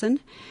Carleton.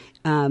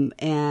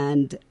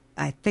 And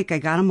I think I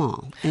got them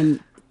all.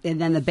 And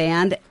then the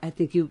band, I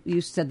think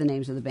you said the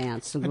names of the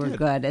bands, so we're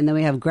good. And then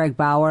we have Greg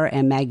Bauer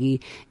and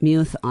Maggie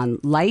Muth on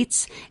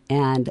lights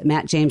and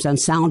Matt James on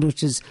sound,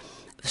 which is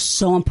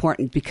so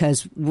important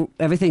because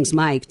everything's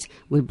mic'd.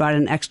 We brought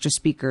in extra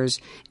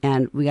speakers,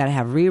 and we got to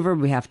have reverb.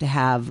 We have to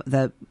have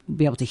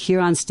be able to hear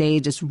on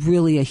stage. It's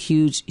really a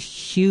huge,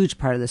 huge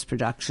part of this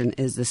production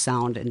is the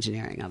sound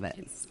engineering of it.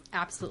 It's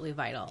absolutely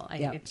vital.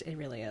 It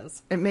really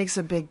is. It makes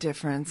a big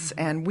difference,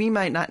 and we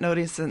might not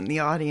notice in the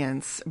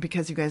audience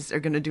because you guys are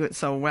going to do it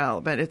so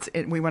well. But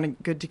we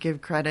want to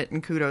give credit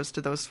and kudos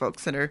to those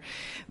folks that are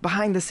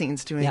behind the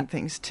scenes doing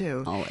things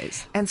too.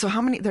 Always. And so,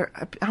 how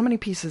many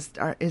pieces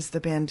is the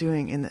band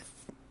doing in the?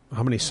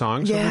 How many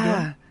songs? Are we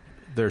doing?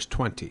 There's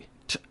 20.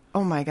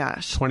 Oh my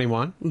gosh.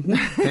 21? Mm-hmm.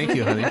 Thank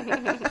you,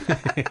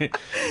 honey.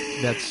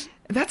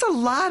 That's a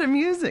lot of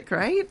music,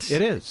 right?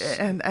 It is.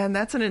 And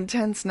that's an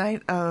intense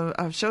night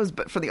of shows.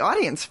 But for the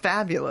audience,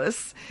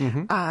 fabulous.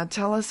 Mm-hmm.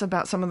 Tell us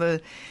about some of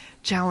the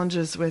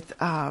challenges with,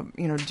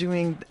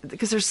 doing,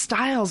 because their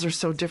styles are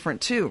so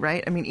different too,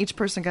 right? I mean, each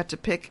person got to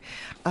pick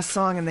a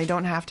song and they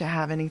don't have to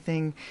have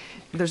anything.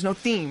 There's no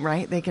theme,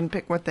 right? They can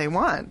pick what they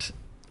want.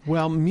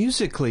 Well,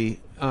 musically,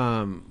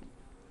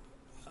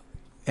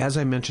 as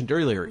I mentioned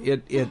earlier,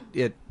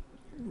 it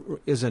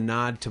is a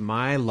nod to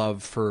my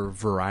love for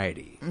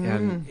variety,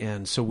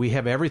 and so we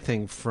have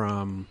everything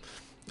from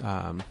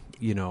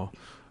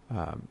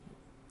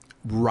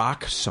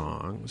rock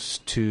songs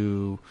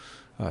to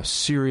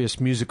serious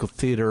musical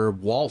theater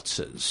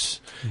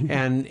waltzes,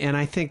 and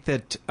I think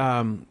that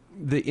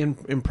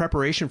in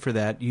preparation for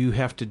that, you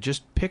have to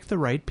just pick the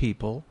right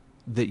people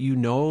that you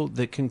know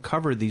that can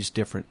cover these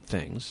different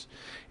things,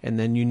 and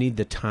then you need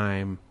the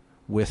time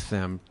with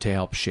them to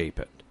help shape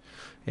it.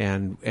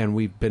 And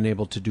we've been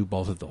able to do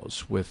both of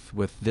those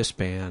with this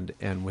band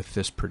and with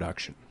this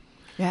production.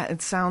 Yeah,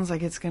 it sounds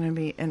like it's going to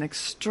be an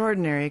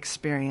extraordinary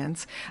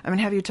experience. I'm going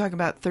to have you talk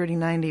about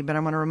 3090, but I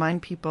want to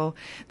remind people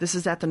this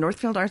is at the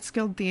Northfield Arts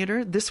Guild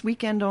Theater this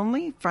weekend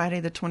only, Friday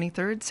the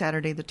 23rd,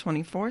 Saturday the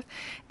 24th,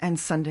 and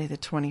Sunday the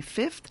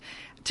 25th.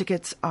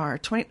 Tickets are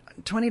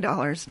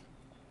 $20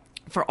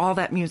 for all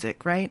that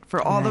music, right?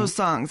 For all those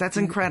songs. That's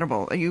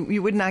incredible.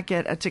 You would not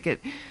get a ticket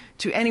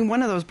to any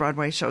one of those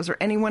Broadway shows or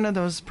any one of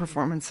those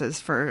performances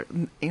for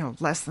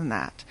less than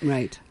that.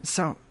 Right.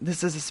 So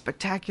this is a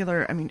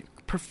spectacular,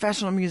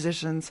 professional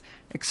musicians,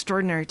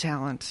 extraordinary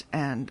talent,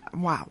 and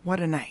wow,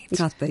 what a night.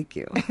 Oh, thank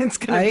you. It's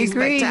going to be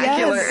agree,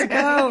 spectacular. Yes.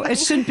 No, it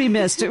shouldn't be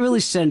missed. It really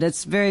shouldn't.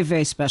 It's very,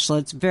 very special.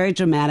 It's very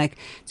dramatic.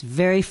 It's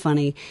very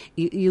funny.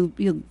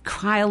 You'll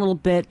cry a little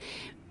bit.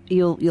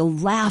 You'll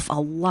laugh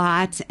a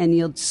lot, and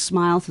you'll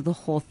smile through the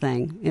whole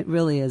thing. It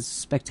really is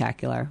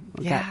spectacular.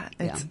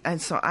 And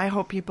so I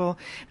hope people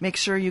make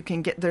sure you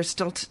can get. There's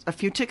still a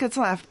few tickets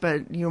left,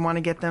 but you want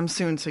to get them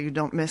soon so you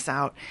don't miss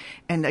out.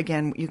 And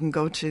again, you can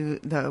go to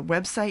the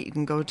website, you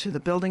can go to the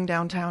building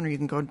downtown, or you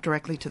can go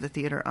directly to the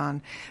theater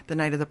on the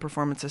night of the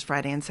performances,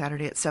 Friday and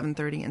Saturday at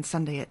 7:30 and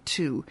Sunday at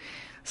 2.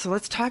 So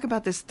let's talk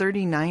about this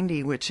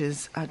 3090, which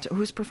is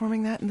who's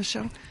performing that in the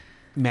show?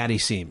 Maddie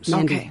Seams.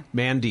 Okay.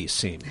 Mandy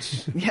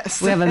Seams.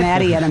 Yes. We have a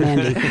Maddie and a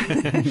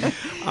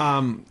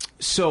Mandy.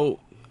 So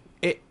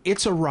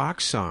it's a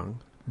rock song,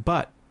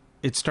 but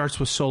it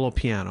starts with solo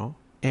piano,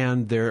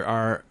 and there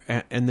are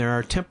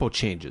tempo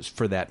changes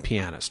for that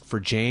pianist. For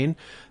Jane,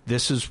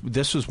 this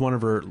was one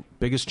of her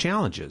biggest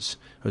challenges.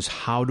 Was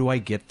how do I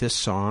get this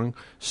song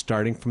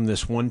starting from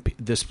this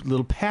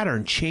little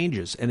pattern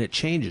changes, and it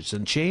changes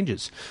and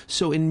changes.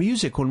 So in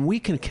music, when we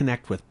can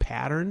connect with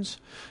patterns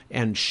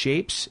and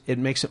shapes, it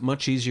makes it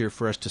much easier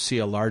for us to see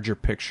a larger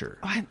picture.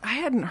 Oh, I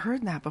hadn't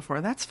heard that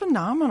before. That's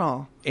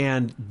phenomenal.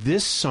 And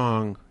this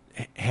song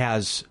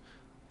has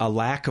a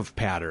lack of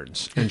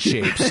patterns and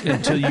shapes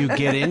until you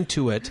get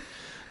into it.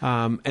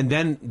 And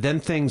then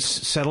things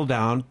settle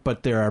down,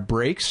 but there are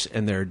breaks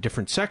and there are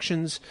different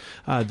sections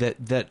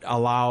that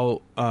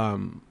allow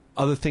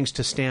other things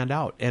to stand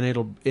out.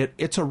 And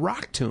it's a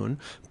rock tune,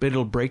 but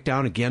it'll break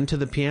down again to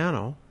the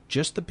piano,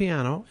 just the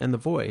piano and the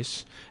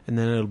voice, and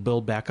then it'll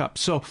build back up.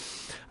 So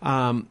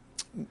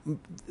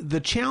the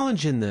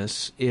challenge in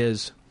this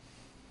is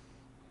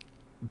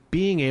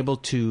being able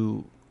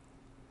to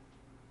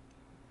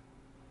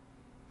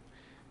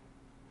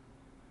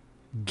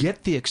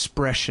get the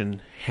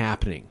expression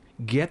happening,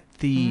 get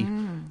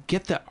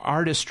the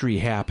artistry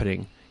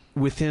happening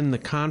within the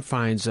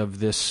confines of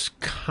this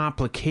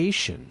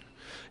complication.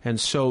 And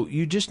so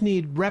you just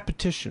need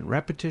repetition.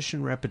 I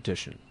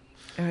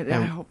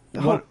hope.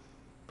 Go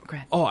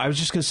ahead. Oh, I was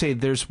just going to say,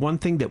 there's one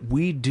thing that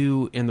we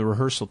do in the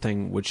rehearsal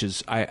thing, which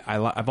is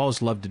I've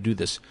always loved to do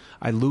this.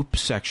 I loop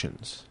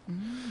sections.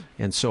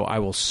 And so I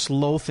will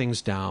slow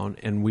things down,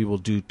 and we will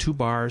do 2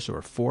 bars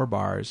or 4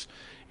 bars,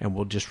 and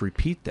we'll just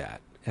repeat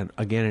that and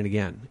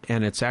again.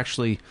 And it's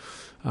actually,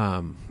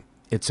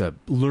 it's a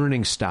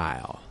learning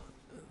style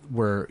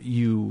where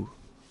you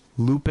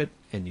loop it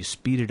and you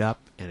speed it up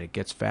and it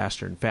gets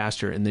faster and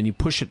faster, and then you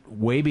push it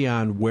way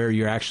beyond where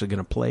you're actually going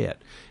to play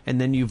it.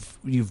 And then you've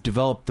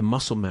developed the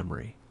muscle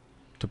memory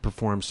to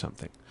perform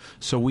something.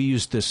 So we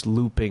use this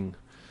looping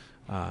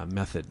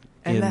method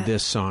in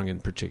this song in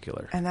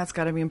particular. And that's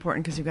got to be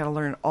important because you've got to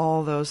learn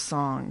all those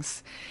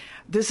songs.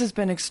 This has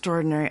been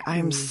extraordinary. I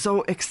am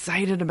so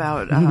excited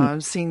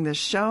about seeing this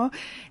show,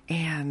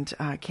 and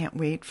can't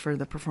wait for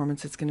the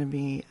performance. It's going to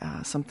be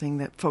something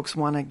that folks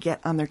want to get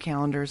on their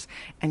calendars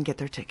and get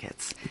their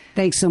tickets.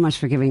 Thanks so much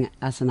for giving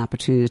us an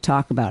opportunity to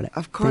talk about it.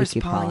 Of course,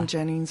 Thank you, Pauline Paula.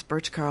 Jennings,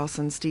 Birch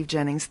Carlson, Steve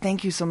Jennings,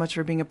 thank you so much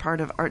for being a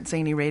part of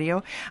ArtZany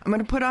Radio. I'm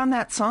going to put on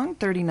that song,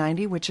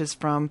 3090, which is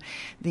from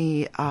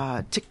the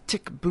Tick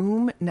Tick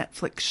Boom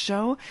Netflix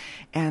show.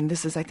 And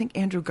this is, I think,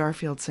 Andrew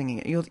Garfield singing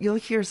it. You'll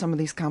hear some of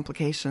these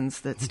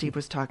complications that Steve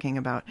was talking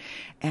about.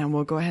 And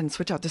we'll go ahead and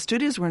switch out the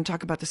studios. We're going to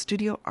talk about the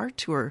Studio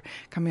ArTour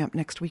coming up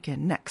next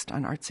weekend, next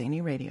on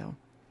ArtZany Radio.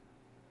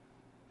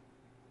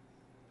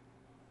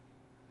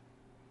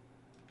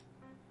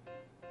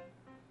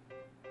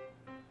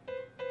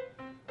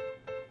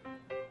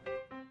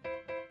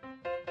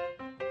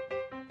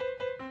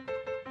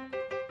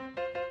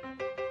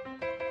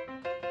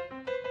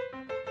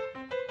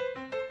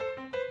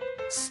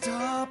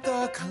 Stop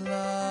the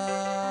clock.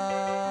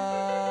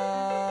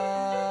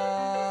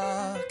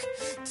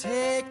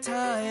 Take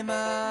time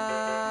out.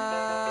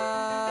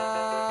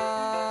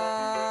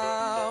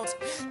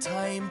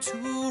 time to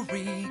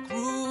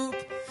regroup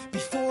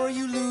before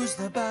you lose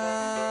the bout.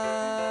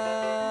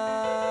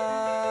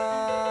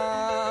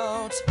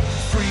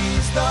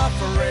 Freeze the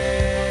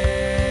frame,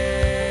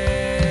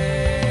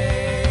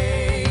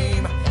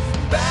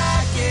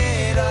 back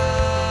it up.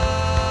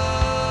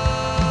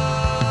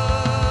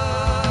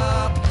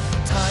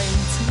 Time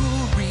to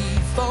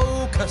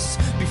refocus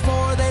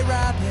before they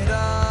wrap it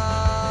up.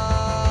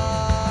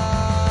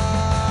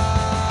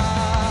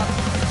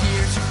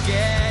 Years are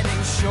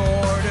getting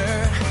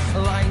shorter,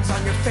 lines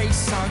on your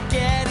face are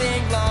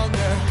getting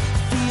longer.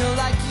 Feel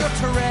like you're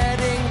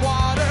treading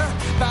water,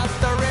 but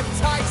the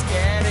riptide's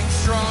getting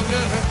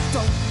stronger.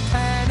 Don't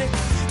panic,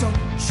 don't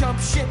jump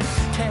ship,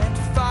 can't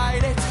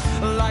fight it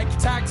like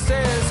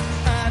taxes.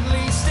 At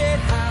least it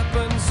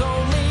happens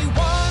only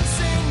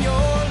once in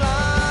your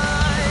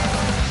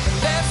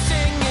life. They're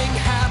singing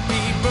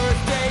happy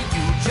birthday,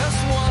 you just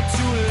want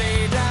to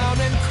lay down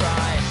and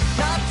cry.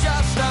 Not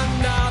just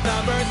another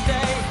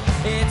birthday,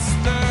 it's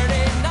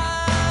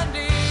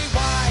 3090.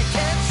 Why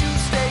can't you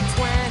stay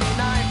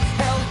 29?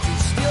 Hell, you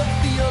still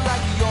feel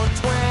like you're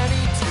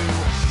 22.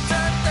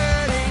 Turn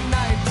 30,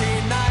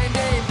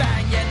 1990,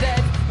 bang, you're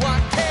dead.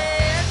 What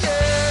can you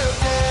do?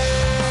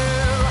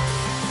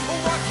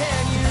 What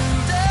can you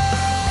do?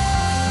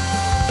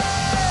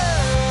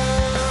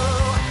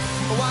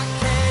 What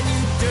can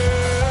you do?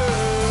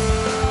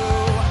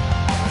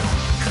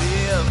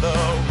 Clear the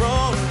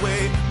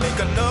runway, make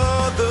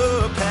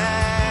another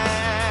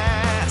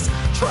pass.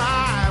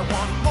 Try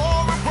one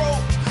more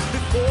approach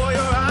before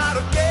you're out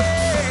of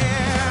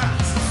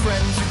gas.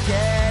 Friends are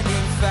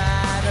getting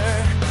fatter,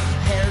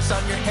 hairs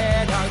on your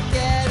head are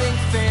getting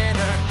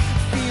thinner.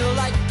 Feel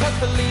like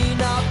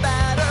Catalina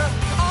batter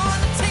on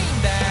a team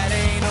that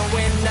ain't a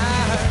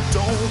winner.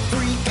 Don't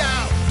freak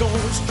out,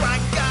 don't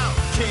strike out,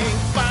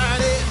 can't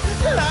fight it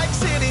like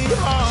City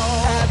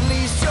Hall. At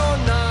least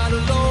you're not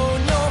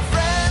alone, your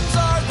friends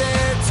are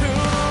there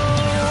too.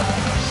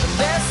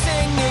 They're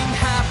singing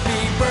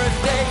happy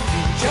birthday,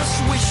 you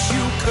just wish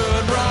you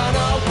could run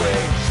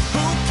away.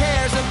 Who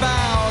cares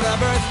about a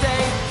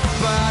birthday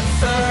but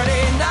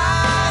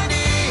 3090?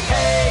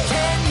 Hey,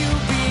 can you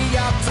be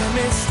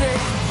optimistic?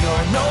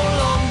 You're no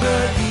longer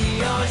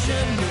the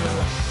ingenue.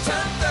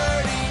 Turn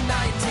 30,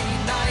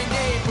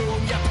 1990, boom,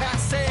 you're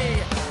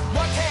passé.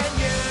 What can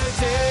you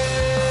do?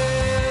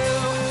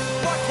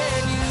 What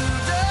can you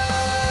do?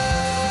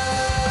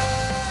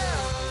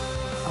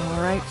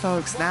 All right,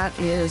 folks, that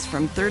is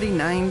from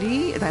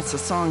 3090. That's the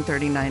song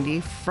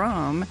 3090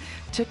 from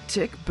Tick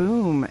Tick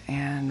Boom.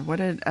 And what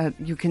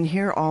you can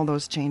hear all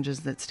those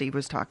changes that Steve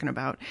was talking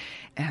about.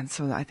 And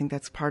so I think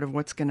that's part of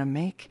what's going to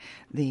make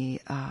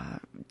the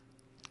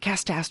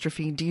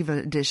CASTastrophe Diva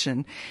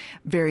Edition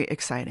very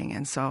exciting.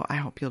 And so I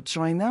hope you'll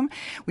join them.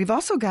 We've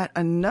also got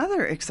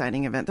another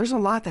exciting event. There's a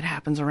lot that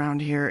happens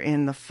around here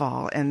in the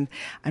fall, and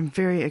I'm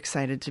very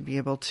excited to be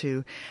able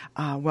to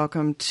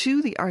welcome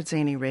to the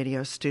ArtZany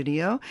Radio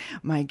studio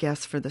my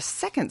guest for the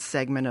second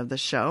segment of the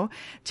show,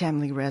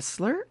 Tami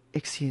Resler.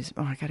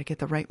 I got to get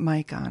the right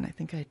mic on. I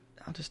think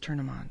I'll just turn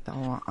them on. They're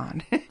all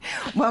on.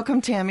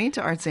 Welcome, Tami,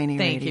 to ArtZany Radio.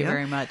 Thank you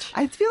very much.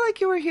 I feel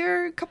like you were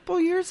here a couple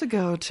years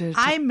ago.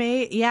 I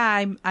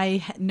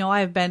know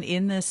I've been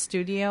in this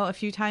studio a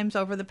few times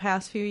over the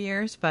past few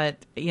years, but,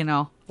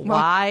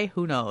 why?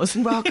 Who knows?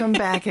 Welcome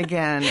back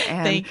again.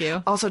 And thank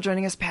you. Also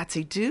joining us,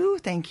 Patsy Dew.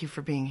 Thank you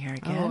for being here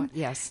again. Oh,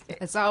 yes.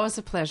 It's always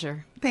a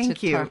pleasure to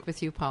talk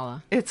with you,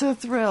 Paula. It's a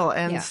thrill.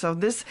 And so so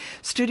this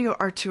Studio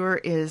ArTour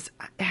is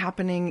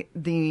happening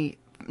the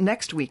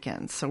next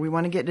weekend. So we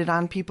want to get it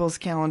on people's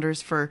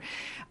calendars for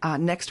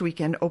next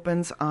weekend.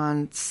 Opens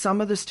on some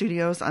of the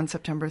studios on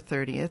September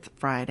 30th,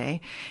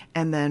 Friday,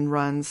 and then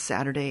runs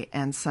Saturday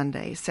and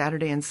Sunday.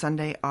 Saturday and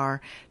Sunday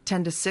are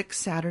 10 to 6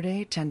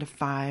 Saturday, 10 to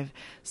 5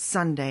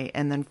 Sunday,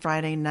 and then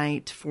Friday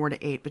night 4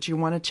 to 8. But you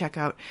want to check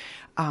out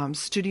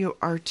Studio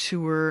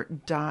ArTour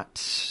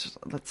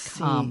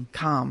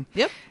 .com.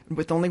 Yep.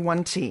 With only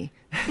one T.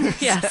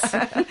 Yes.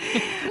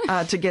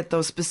 To get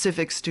those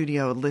specific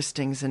studio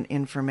listings and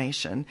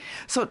information.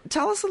 So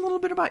tell us a little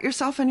bit about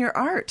yourself and your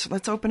art.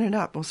 Let's open it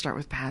up. We'll start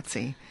with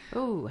Patsy.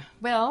 Oh,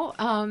 well,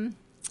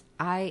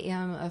 I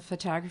am a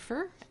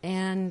photographer,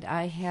 and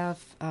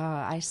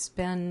I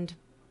spend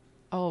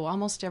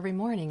almost every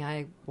morning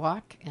I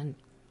walk and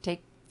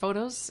take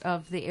photos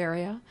of the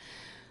area.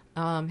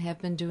 Have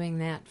been doing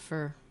that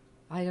for,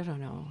 I don't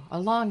know, a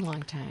long,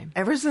 long time.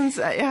 Ever since,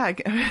 I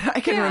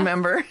can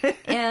remember.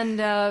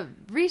 And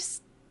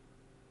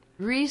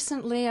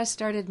recently I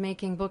started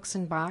making books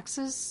and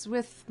boxes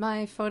with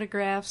my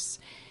photographs,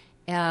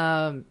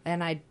 and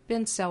I'd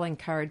been selling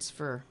cards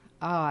for,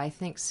 I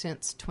think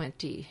since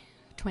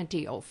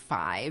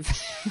 2005.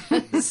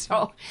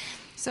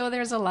 So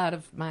there's a lot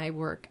of my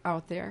work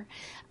out there.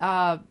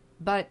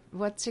 But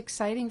what's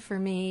exciting for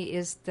me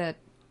is that,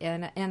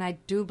 and I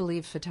do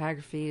believe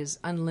photography is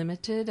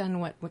unlimited on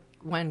what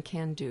one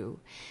can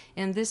do.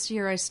 And this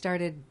year I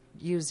started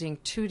using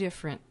 2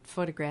 different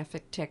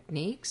photographic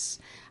techniques.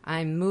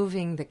 I'm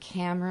moving the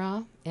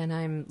camera, and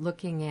I'm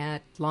looking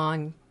at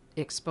long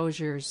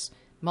exposures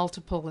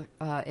multiple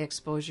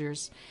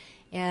exposures.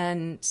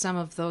 And some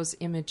of those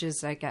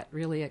images I got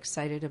really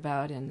excited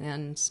about, and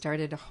then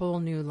started a whole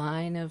new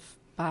line of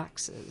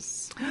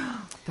boxes.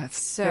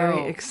 That's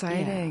very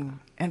exciting.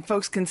 Yeah. And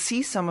folks can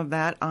see some of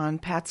that on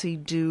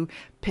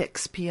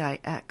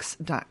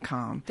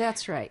PatsyDoPix.com.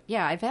 That's right.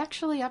 Yeah, I've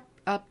actually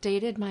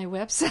updated my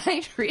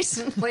website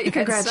recently.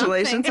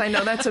 Congratulations. I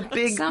know that's a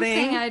big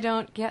something thing. I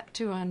don't get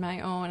to on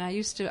my own. I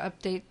used to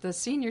update the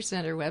senior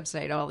center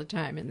website all the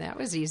time, and that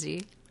was easy.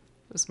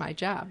 It was my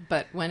job.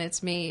 But when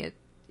it's me,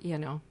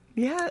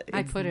 yeah,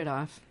 I put it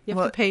off. You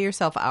have to pay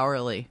yourself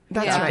hourly to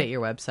update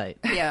your website.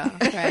 Yeah,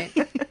 right.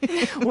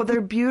 Well,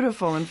 they're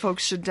beautiful, and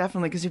folks should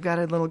definitely, because you've got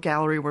a little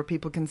gallery where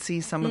people can see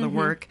some of the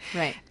work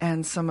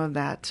and some of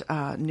that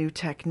new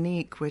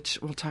technique, which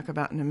we'll talk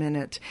about in a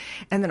minute.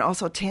 And then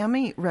also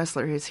Tami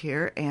Resler is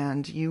here,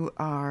 and you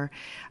are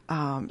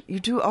you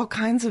do all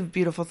kinds of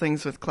beautiful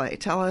things with clay.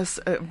 Tell us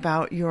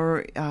about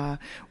your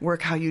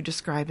work, how you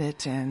describe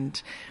it,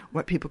 and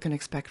what people can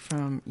expect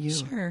from you.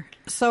 Sure.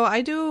 So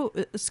I do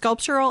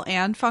sculptural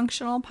and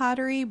functional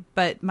pottery,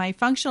 but my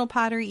functional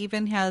pottery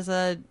even has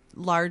a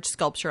large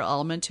sculptural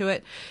element to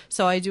it.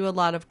 So I do a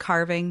lot of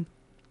carving.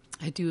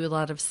 I do a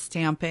lot of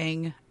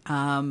stamping.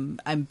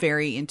 I'm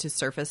very into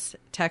surface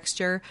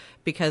texture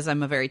because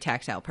I'm a very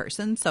tactile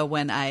person. So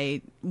when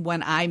I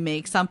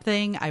make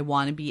something, I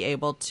want to be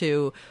able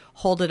to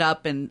hold it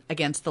up and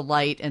against the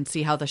light and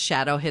see how the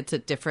shadow hits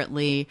it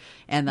differently.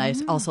 And I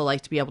also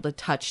like to be able to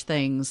touch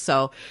things.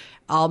 So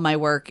all my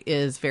work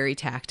is very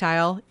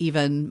tactile.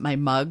 Even my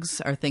mugs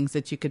are things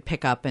that you could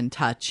pick up and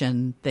touch,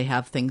 and they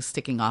have things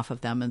sticking off of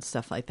them and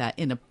stuff like that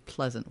in a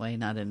pleasant way,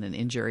 not in an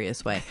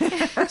injurious way.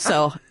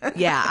 So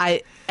yeah,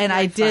 I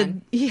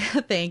did.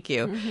 Yeah, thank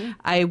you.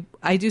 Mm-hmm.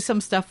 I do some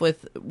stuff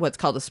with what's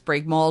called a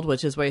sprig mold,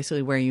 which is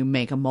basically where you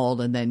make a mold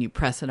and then you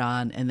press it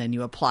on and then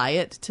you apply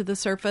it to the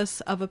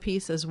surface of a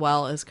piece as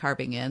well as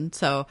carving in.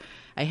 So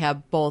I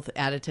have both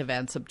additive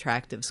and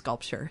subtractive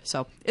sculpture.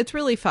 So it's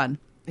really fun.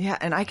 Yeah,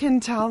 and I can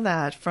tell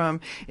that from,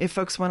 if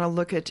folks want to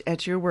look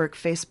at your work,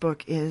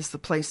 Facebook is the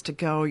place to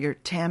go. You're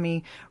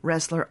Tami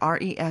Resler,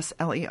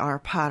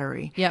 Resler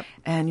Pottery. Yep.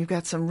 And you've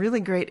got some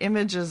really great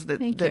images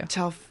that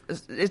tell,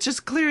 it's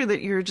just clear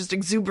that you're just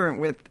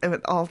exuberant with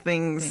all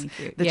things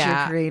that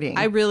you're creating.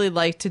 I really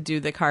like to do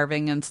the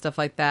carving and stuff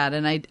like that.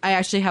 And I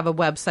actually have a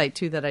website,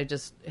 too, that I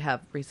just have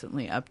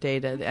recently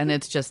updated, and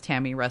it's just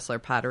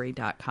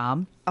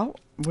TamiReslerPottery.com. Oh,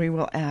 we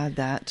will add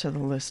that to the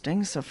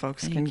listing so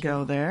folks can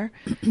go there.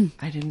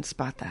 I didn't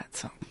spot that,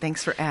 so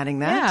thanks for adding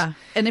that. Yeah,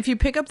 and if you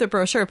pick up the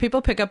brochure,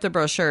 people pick up the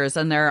brochures,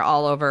 and they're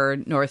all over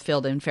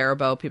Northfield and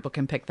Faribault. People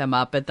can pick them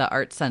up at the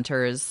art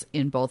centers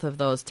in both of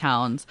those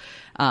towns.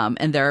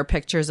 And there are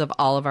pictures of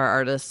all of our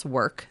artists'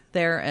 work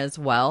there as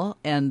well.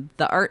 And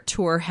the art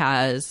tour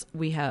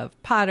we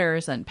have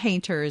potters and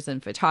painters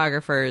and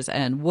photographers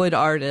and wood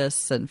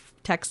artists and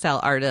textile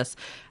artists.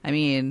 I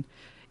mean,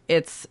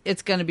 it's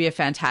going to be a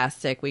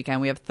fantastic weekend.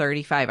 We have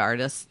 35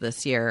 artists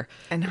this year.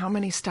 And how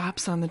many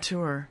stops on the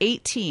tour?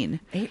 18.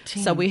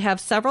 So we have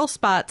several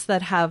spots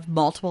that have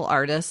multiple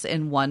artists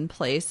in one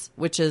place,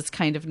 which is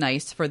kind of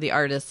nice for the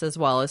artists as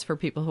well as for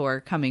people who are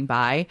coming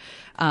by.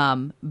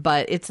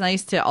 But it's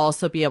nice to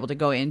also be able to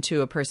go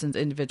into a person's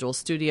individual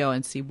studio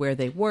and see where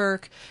they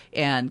work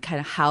and kind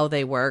of how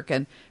they work.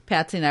 And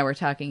Patsy and I were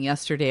talking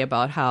yesterday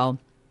about how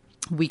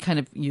we kind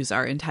of use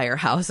our entire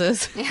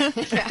houses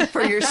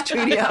for your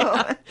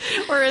studio.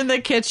 We're in the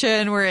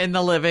kitchen, we're in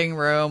the living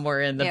room,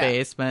 we're in the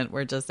basement,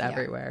 we're just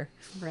everywhere.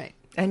 Right.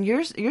 And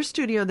your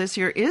studio this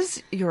year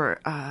is your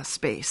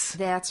space.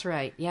 That's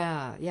right.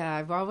 Yeah.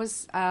 I've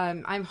always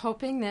I'm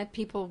hoping that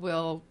people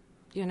will,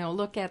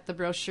 look at the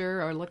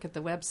brochure or look at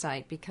the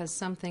website, because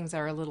some things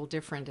are a little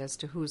different as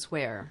to who's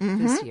where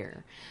this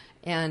year.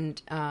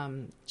 And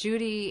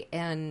Judy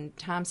and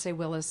Tom Say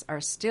Willis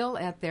are still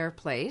at their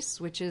place,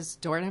 which is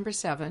door number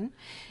 7.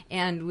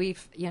 And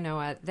we've,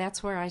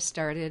 that's where I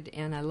started,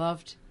 and I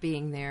loved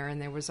being there. And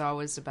there was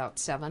always about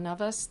 7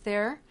 of us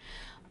there.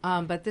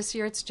 But this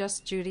year it's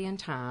just Judy and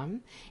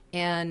Tom.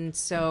 And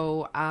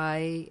so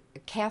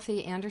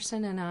Kathy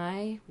Anderson and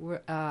I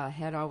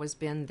had always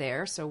been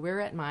there. So we're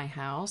at my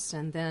house.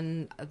 And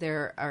then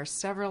there are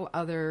several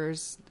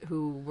others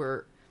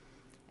who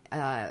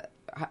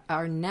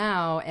are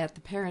now at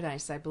the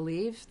Paradise, I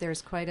believe.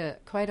 There's quite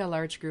a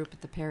large group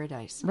at the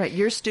Paradise. Right.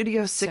 Your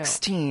Studio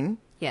 16.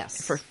 So,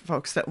 yes. For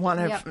folks that want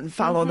to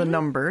follow the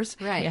numbers.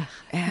 Right. Yeah.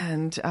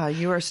 And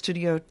you are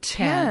Studio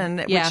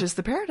 10, which is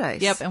the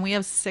Paradise. Yep. And we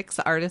have 6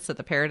 artists at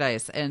the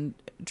Paradise. And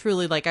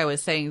truly, like I was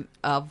saying,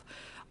 of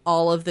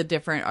all of the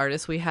different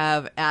artists we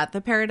have at the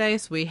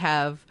Paradise, we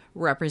have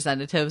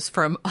representatives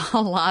from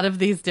a lot of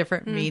these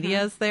different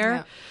medias there.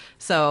 Yeah.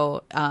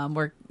 So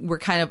we're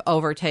kind of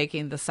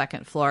overtaking the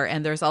second floor,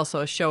 and there's also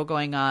a show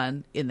going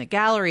on in the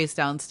galleries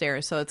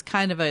downstairs. So it's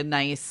kind of I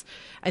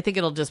think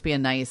it'll just be a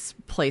nice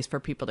place for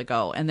people to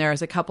go. And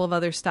there's a couple of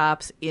other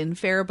stops in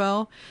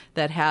Faribault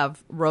that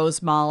have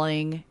rose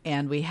mauling,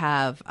 and we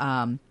have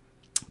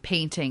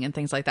painting and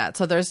things like that.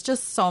 So there's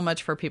just so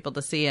much for people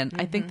to see, and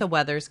I think the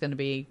weather's going to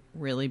be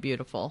really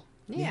beautiful.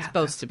 Yeah.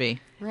 supposed to be.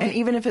 Right. And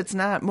even if it's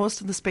not,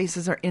 most of the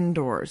spaces are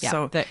indoors. Yeah.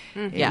 So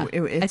Yeah.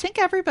 I think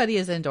everybody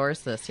is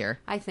indoors this year.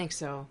 I think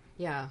so.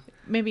 Yeah.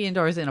 Maybe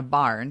indoors in a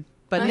barn,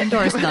 but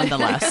indoors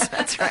nonetheless.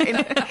 That's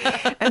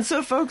right. And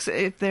so, folks,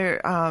 if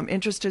they're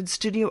interested,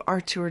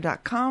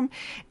 studioartour.com.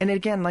 And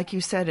again, like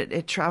you said,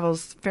 it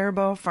travels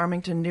Faribault,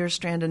 Farmington, Deer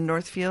Strand, and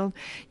Northfield.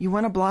 You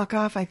want to block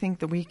off, I think,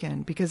 the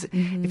weekend, because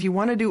if you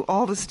want to do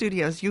all the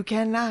studios, you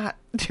cannot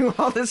do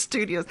all the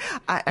studios.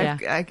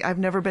 I've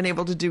never been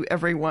able to do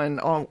every one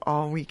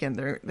all weekend.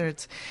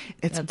 It's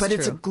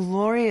a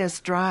glorious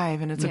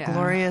drive, and it's a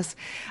glorious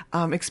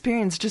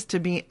experience just to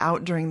be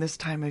out during this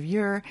time of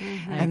year.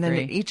 And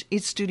then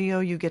each studio,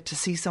 you get to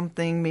see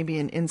something, maybe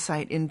an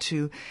insight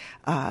into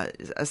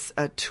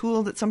a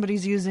tool that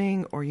somebody's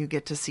using, or you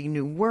get to see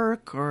new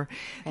work,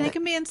 and it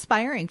can be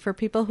inspiring for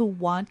people who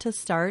want to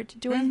start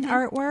doing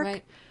artwork.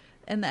 Right.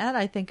 And that,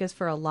 I think, is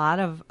for a lot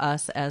of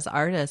us as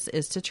artists,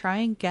 is to try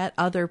and get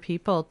other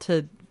people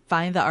to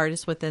find the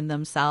artists within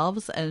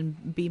themselves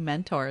and be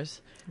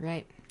mentors.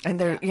 Right. And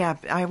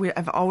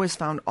I've always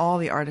found all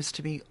the artists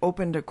to be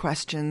open to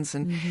questions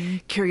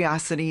and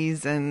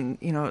curiosities, and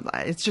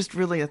it's just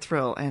really a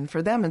thrill. And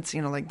for them, it's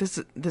like this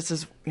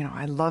is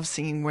I love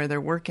seeing where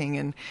they're working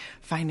and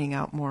finding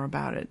out more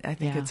about it. I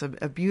think it's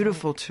a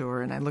beautiful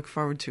tour, and I look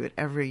forward to it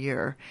every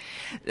year.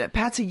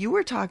 Patsy, you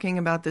were talking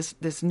about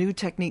this new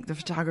technique, the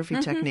photography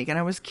technique, and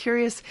I was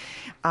curious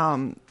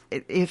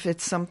if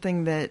it's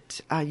something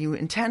that you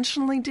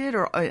intentionally did,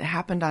 or it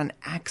happened on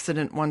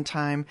accident one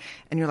time,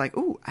 and you're like,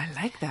 "Ooh, I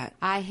like that."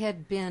 I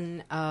had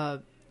been,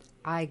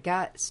 I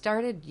got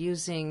started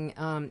using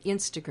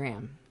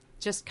Instagram,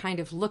 just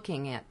kind of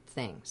looking at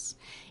things.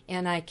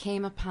 And I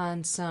came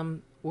upon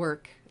some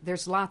work.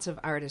 There's lots of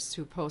artists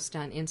who post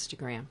on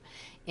Instagram.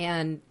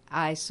 And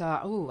I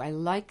saw, "Ooh, I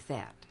like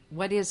that.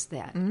 What is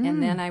that?"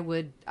 And then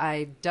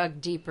I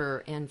dug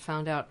deeper and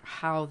found out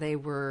how they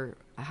were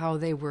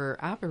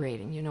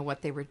operating,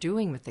 what they were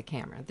doing with the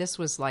camera. This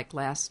was like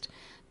last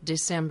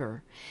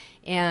December.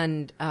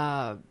 And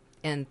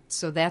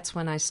so that's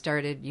when I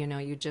started, you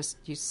need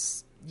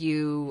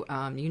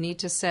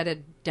to set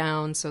it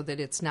down so that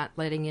it's not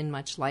letting in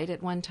much light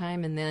at one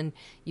time, and then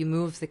you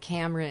move the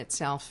camera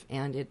itself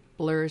and it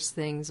blurs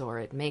things, or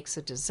it makes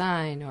a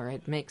design, or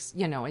it makes,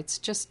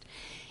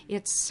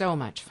 it's so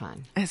much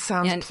fun. It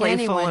sounds and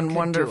playful and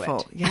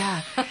wonderful.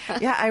 Yeah.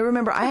 Yeah, I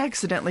remember I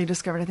accidentally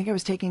discovered, I think I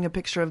was taking a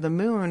picture of the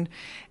moon,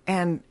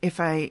 and if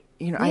I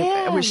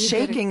was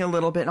shaking a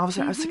little bit, and all of a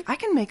sudden I was like, I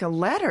can make a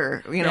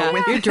letter,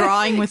 with you're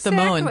drawing with the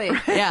moon.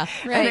 Exactly. Yeah.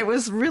 Right. And it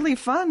was really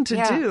fun to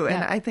do.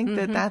 And I think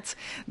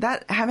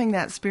that having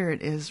that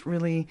spirit is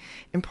really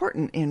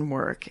important in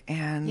work,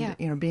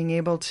 and being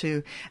able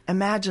to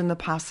imagine the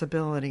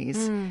possibilities.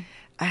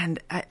 And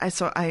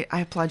I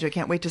applaud you. I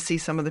can't wait to see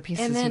some of the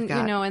pieces and then, you've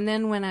got. And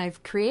then when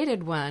I've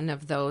created one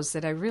of those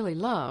that I really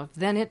love,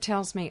 then it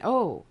tells me,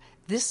 oh,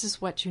 this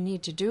is what you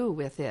need to do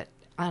with it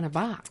on a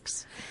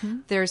box.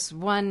 There's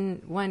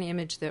one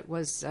image that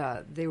was,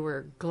 they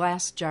were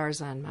glass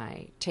jars on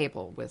my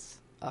table with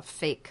a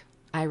fake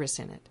iris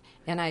in it.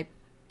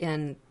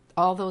 And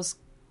all those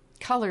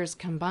colors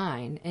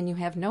combine, and you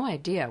have no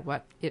idea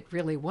what it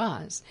really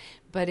was,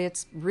 but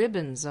it's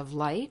ribbons of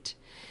light.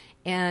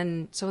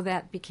 And so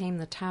that became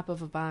the top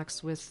of a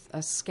box with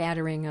a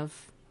scattering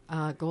of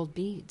gold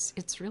beads.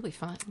 It's really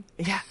fun.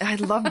 Yeah, I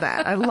love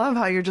that. I love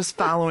how you're just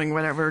following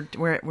wherever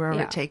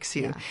it takes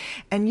you. Yeah.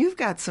 And you've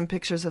got some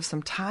pictures of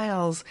some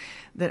tiles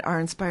that are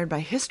inspired by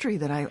history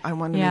that I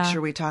wanted to make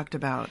sure we talked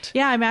about.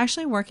 Yeah, I'm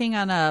actually working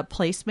on a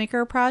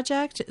placemaker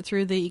project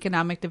through the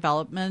Economic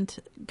Development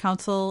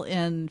Council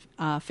in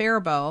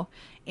Faribault.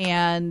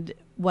 And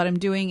what I'm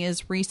doing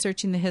is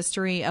researching the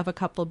history of a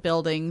couple of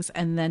buildings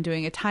and then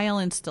doing a tile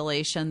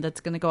installation that's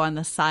going to go on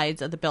the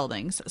sides of the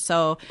buildings.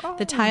 So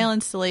the tile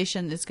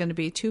installation is going to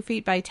be 2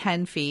 feet by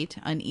 10 feet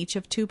on each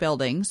of 2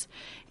 buildings.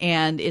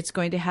 And it's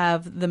going to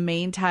have the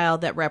main tile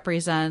that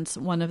represents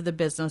one of the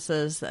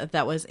businesses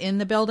that was in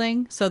the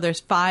building. So there's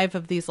 5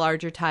 of these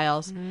larger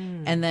tiles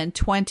and then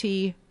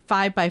 20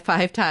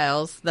 5x5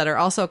 tiles that are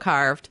also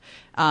carved,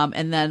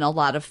 and then a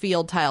lot of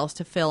field tiles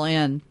to fill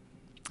in.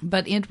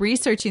 But in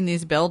researching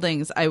these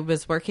buildings, I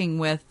was working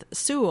with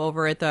Sue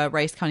over at the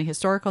Rice County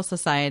Historical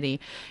Society,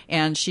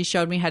 and she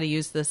showed me how to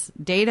use this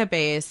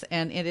database,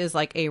 and it is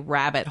like a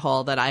rabbit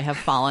hole that I have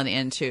fallen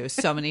into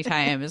so many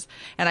times.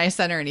 And I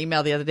sent her an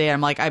email the other day.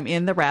 I'm like, I'm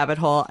in the rabbit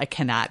hole. I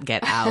cannot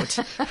get out.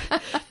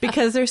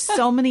 Because there's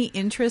so many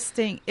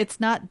interesting, it's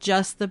not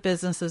just the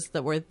businesses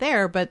that were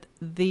there, but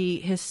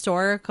the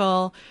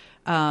historical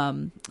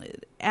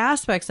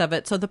aspects of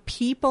it. So the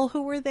people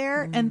who were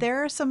there, and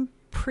there are some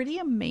pretty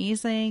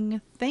amazing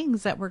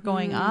things that were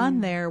going on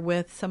there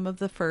with some of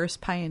the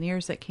first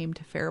pioneers that came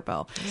to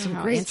Faribault.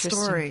 Some great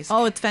stories.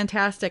 Oh, it's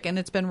fantastic. And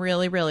it's been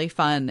really, really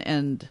fun.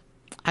 And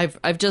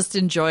I've just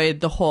enjoyed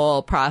the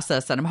whole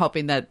process, and I'm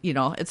hoping that,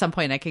 at some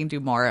point I can do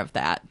more of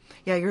that.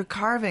 Yeah, your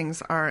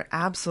carvings are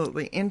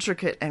absolutely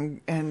intricate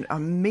and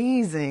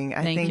amazing.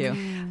 Thank you.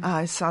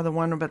 I saw the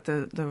one about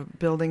the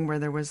building where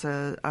there was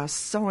a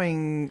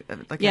sewing,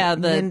 a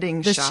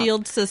mending the shop.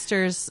 Shield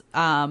Sisters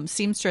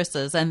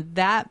seamstresses, and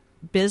that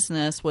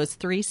business was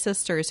three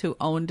sisters who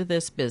owned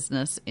this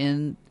business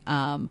in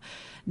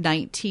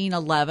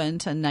 1911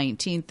 to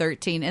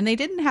 1913, and they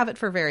didn't have it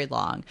for very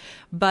long.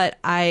 But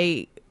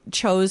I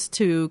chose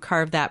to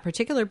carve that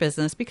particular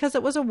business because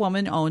it was a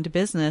woman-owned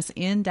business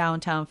in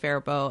downtown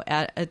Faribault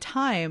at a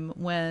time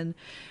when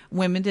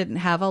women didn't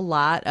have a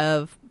lot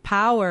of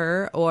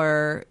power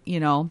or,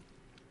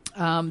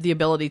 the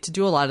ability to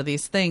do a lot of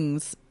these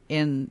things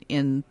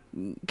in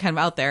kind of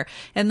out there.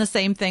 And the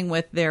same thing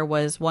with, there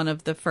was one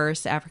of the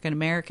first African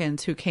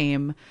Americans who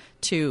came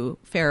to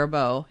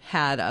Faribault,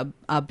 had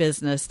a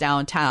business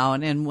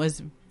downtown and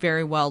was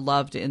very well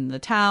loved in the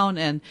town.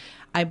 And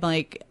I'm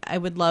like, I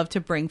would love to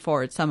bring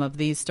forward some of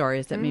these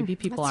stories that maybe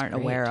people aren't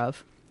aware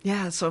of.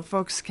 Yeah, so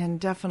folks can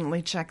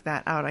definitely check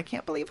that out. I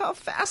can't believe how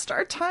fast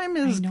our time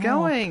is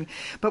going.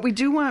 But we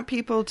do want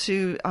people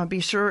to be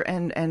sure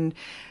and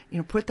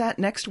put that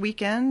next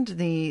weekend,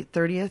 the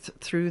 30th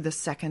through the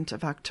 2nd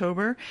of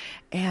October.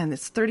 And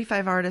it's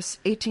 35 artists,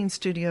 18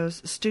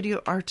 studios, Studio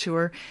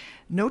ArTour.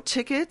 No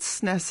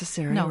tickets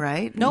necessary,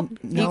 right? Nope.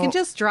 No. You can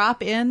just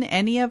drop in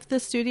any of the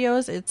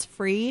studios. It's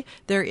free.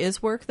 There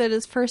is work that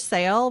is for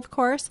sale, of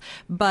course.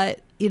 But,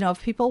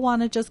 if people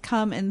want to just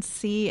come and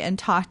see and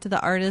talk to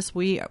the artists,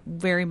 we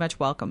very much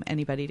welcome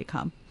anybody to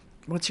come.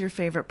 What's your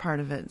favorite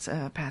part of it,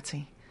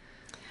 Patsy?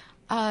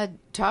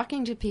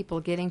 Talking to people,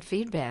 getting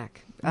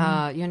feedback,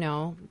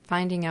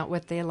 finding out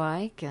what they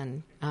like.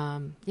 And,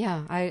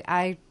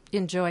 I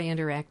enjoy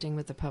interacting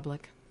with the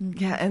public.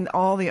 Yeah, and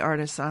all the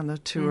artists on the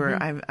tour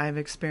I've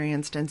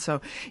experienced. And so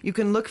you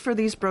can look for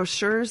these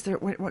brochures.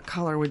 What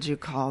color would you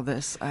call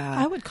this?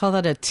 I would call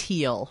that a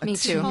teal. Me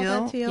too.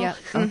 Teal? Yeah.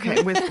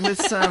 Okay,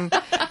 with some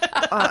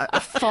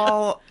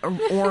fall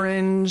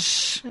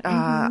orange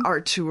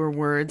art tour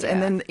words. Yeah.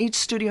 And then each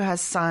studio has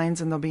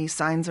signs, and there'll be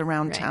signs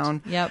around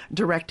town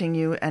directing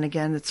you. And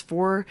again, it's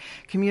 4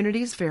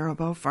 communities: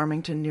 Faribault,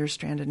 Farmington, Near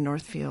Strand, and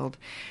Northfield.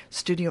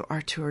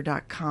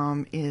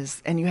 StudioArTour.com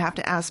is, and you have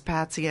to ask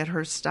Patsy at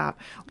her stop,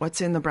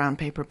 what's in the brown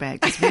paper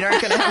bag, because we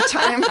aren't going to have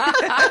time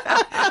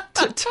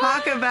to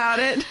talk about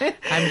it.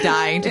 I'm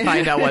dying to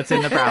find out what's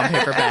in the brown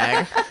paper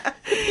bag.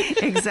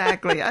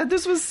 Exactly.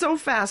 This was so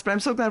fast, but I'm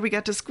so glad we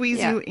got to squeeze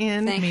you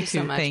in. Thank you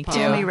so much, Thank you.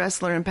 Tami,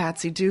 Resler, and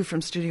Patsy Dew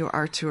from Studio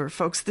ArTour.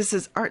 Folks, this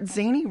is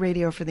ArtZany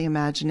Radio for the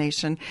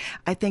Imagination.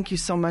 I thank you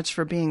so much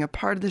for being a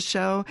part of the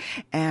show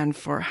and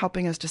for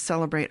helping us to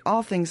celebrate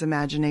all things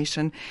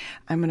imagination.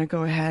 I'm going to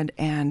go ahead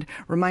and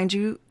remind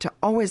you to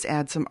always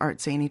add some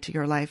ArtZany to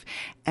your life,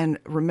 and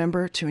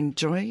remember to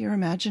enjoy your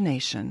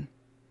imagination.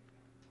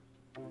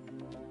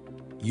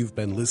 You've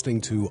been listening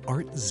to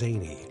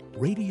ArtZany,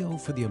 Radio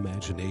for the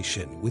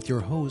Imagination, with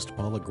your host,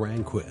 Paula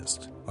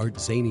Granquist.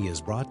 ArtZany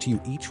is brought to you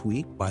each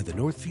week by the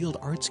Northfield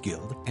Arts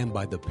Guild and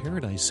by the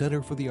Paradise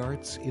Center for the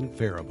Arts in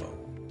Faribault.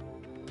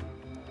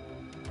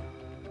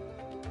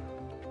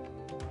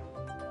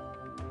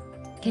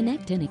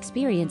 Connect and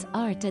experience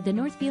art at the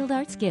Northfield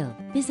Arts Guild.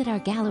 Visit our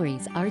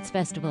galleries, arts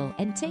festival,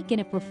 and take in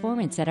a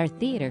performance at our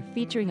theater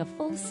featuring a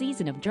full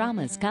season of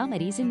dramas,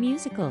 comedies, and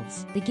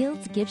musicals. The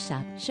Guild's gift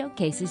shop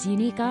showcases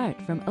unique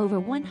art from over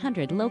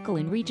 100 local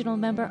and regional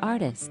member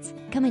artists.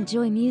 Come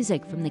enjoy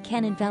music from the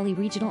Cannon Valley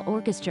Regional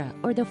Orchestra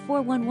or the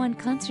 411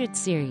 Concert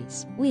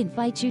Series. We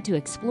invite you to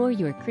explore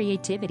your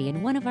creativity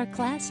in one of our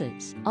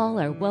classes.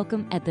 All are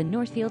welcome at the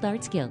Northfield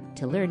Arts Guild.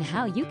 To learn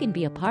how you can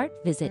be a part,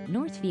 visit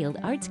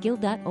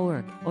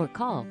northfieldartsguild.org. or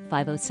call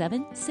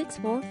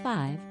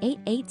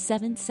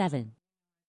 507-645-8877.